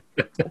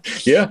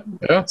 Yeah.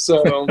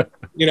 So,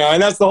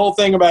 and that's the whole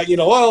thing about,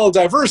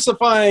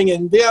 diversifying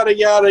and yada,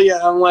 yada,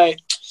 yada. I'm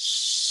like,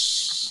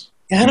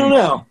 I don't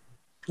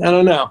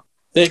know.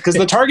 Because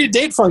the target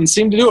date funds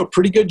seem to do a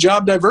pretty good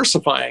job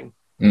diversifying.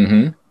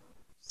 Mm-hmm.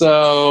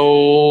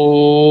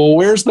 So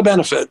where's the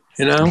benefit,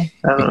 I don't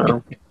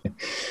know.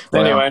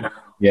 Well, anyway.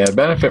 Yeah, the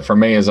benefit for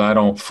me is I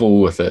don't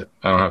fool with it.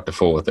 I don't have to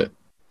fool with it.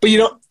 But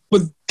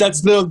but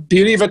that's the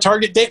beauty of a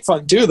target date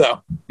fund too,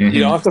 though. You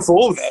don't have to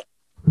fool with it.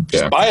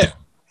 Just buy it.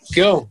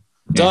 Go.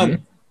 Done.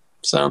 Mm-hmm.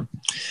 So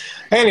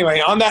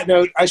anyway, on that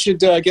note, I should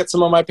get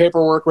some of my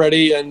paperwork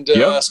ready and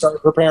start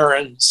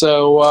preparing.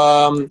 So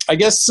I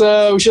guess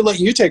we should let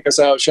you take us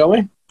out, shall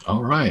we?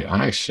 All right,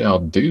 I shall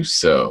do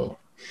so.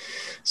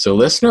 So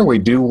listener, we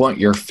do want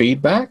your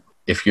feedback.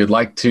 If you'd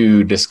like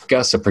to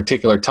discuss a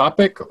particular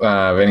topic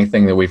of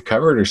anything that we've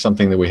covered or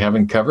something that we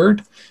haven't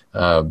covered,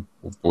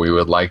 we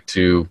would like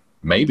to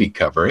maybe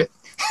cover it.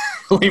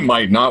 We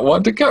might not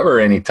want to cover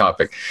any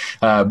topic.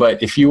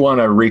 But if you want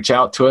to reach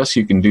out to us,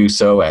 you can do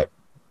so at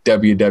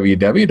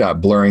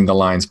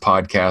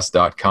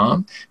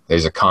www.blurringthelinespodcast.com.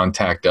 There's a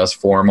contact us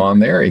form on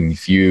there. And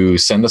if you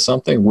send us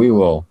something, we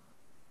will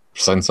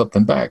send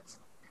something back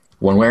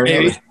one way or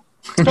another.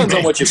 Depends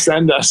on what you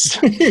send us.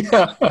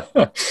 Yeah.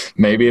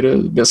 Maybe a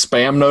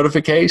spam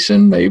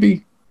notification.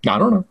 Maybe. I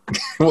don't know.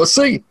 We'll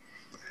see.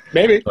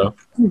 Maybe.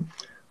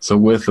 So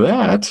with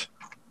that,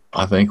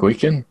 I think we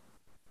can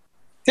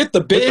hit the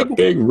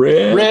big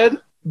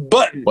red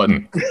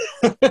button.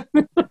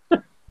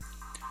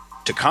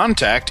 To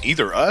contact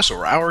either us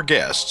or our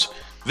guests,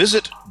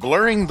 visit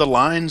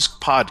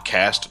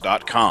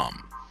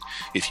blurringthelinespodcast.com.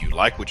 If you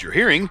like what you're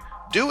hearing,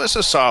 do us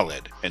a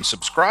solid and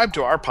subscribe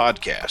to our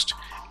podcast.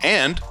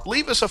 And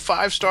leave us a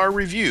 5-star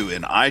review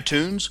in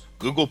iTunes,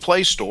 Google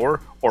Play Store,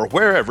 or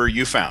wherever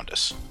you found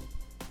us.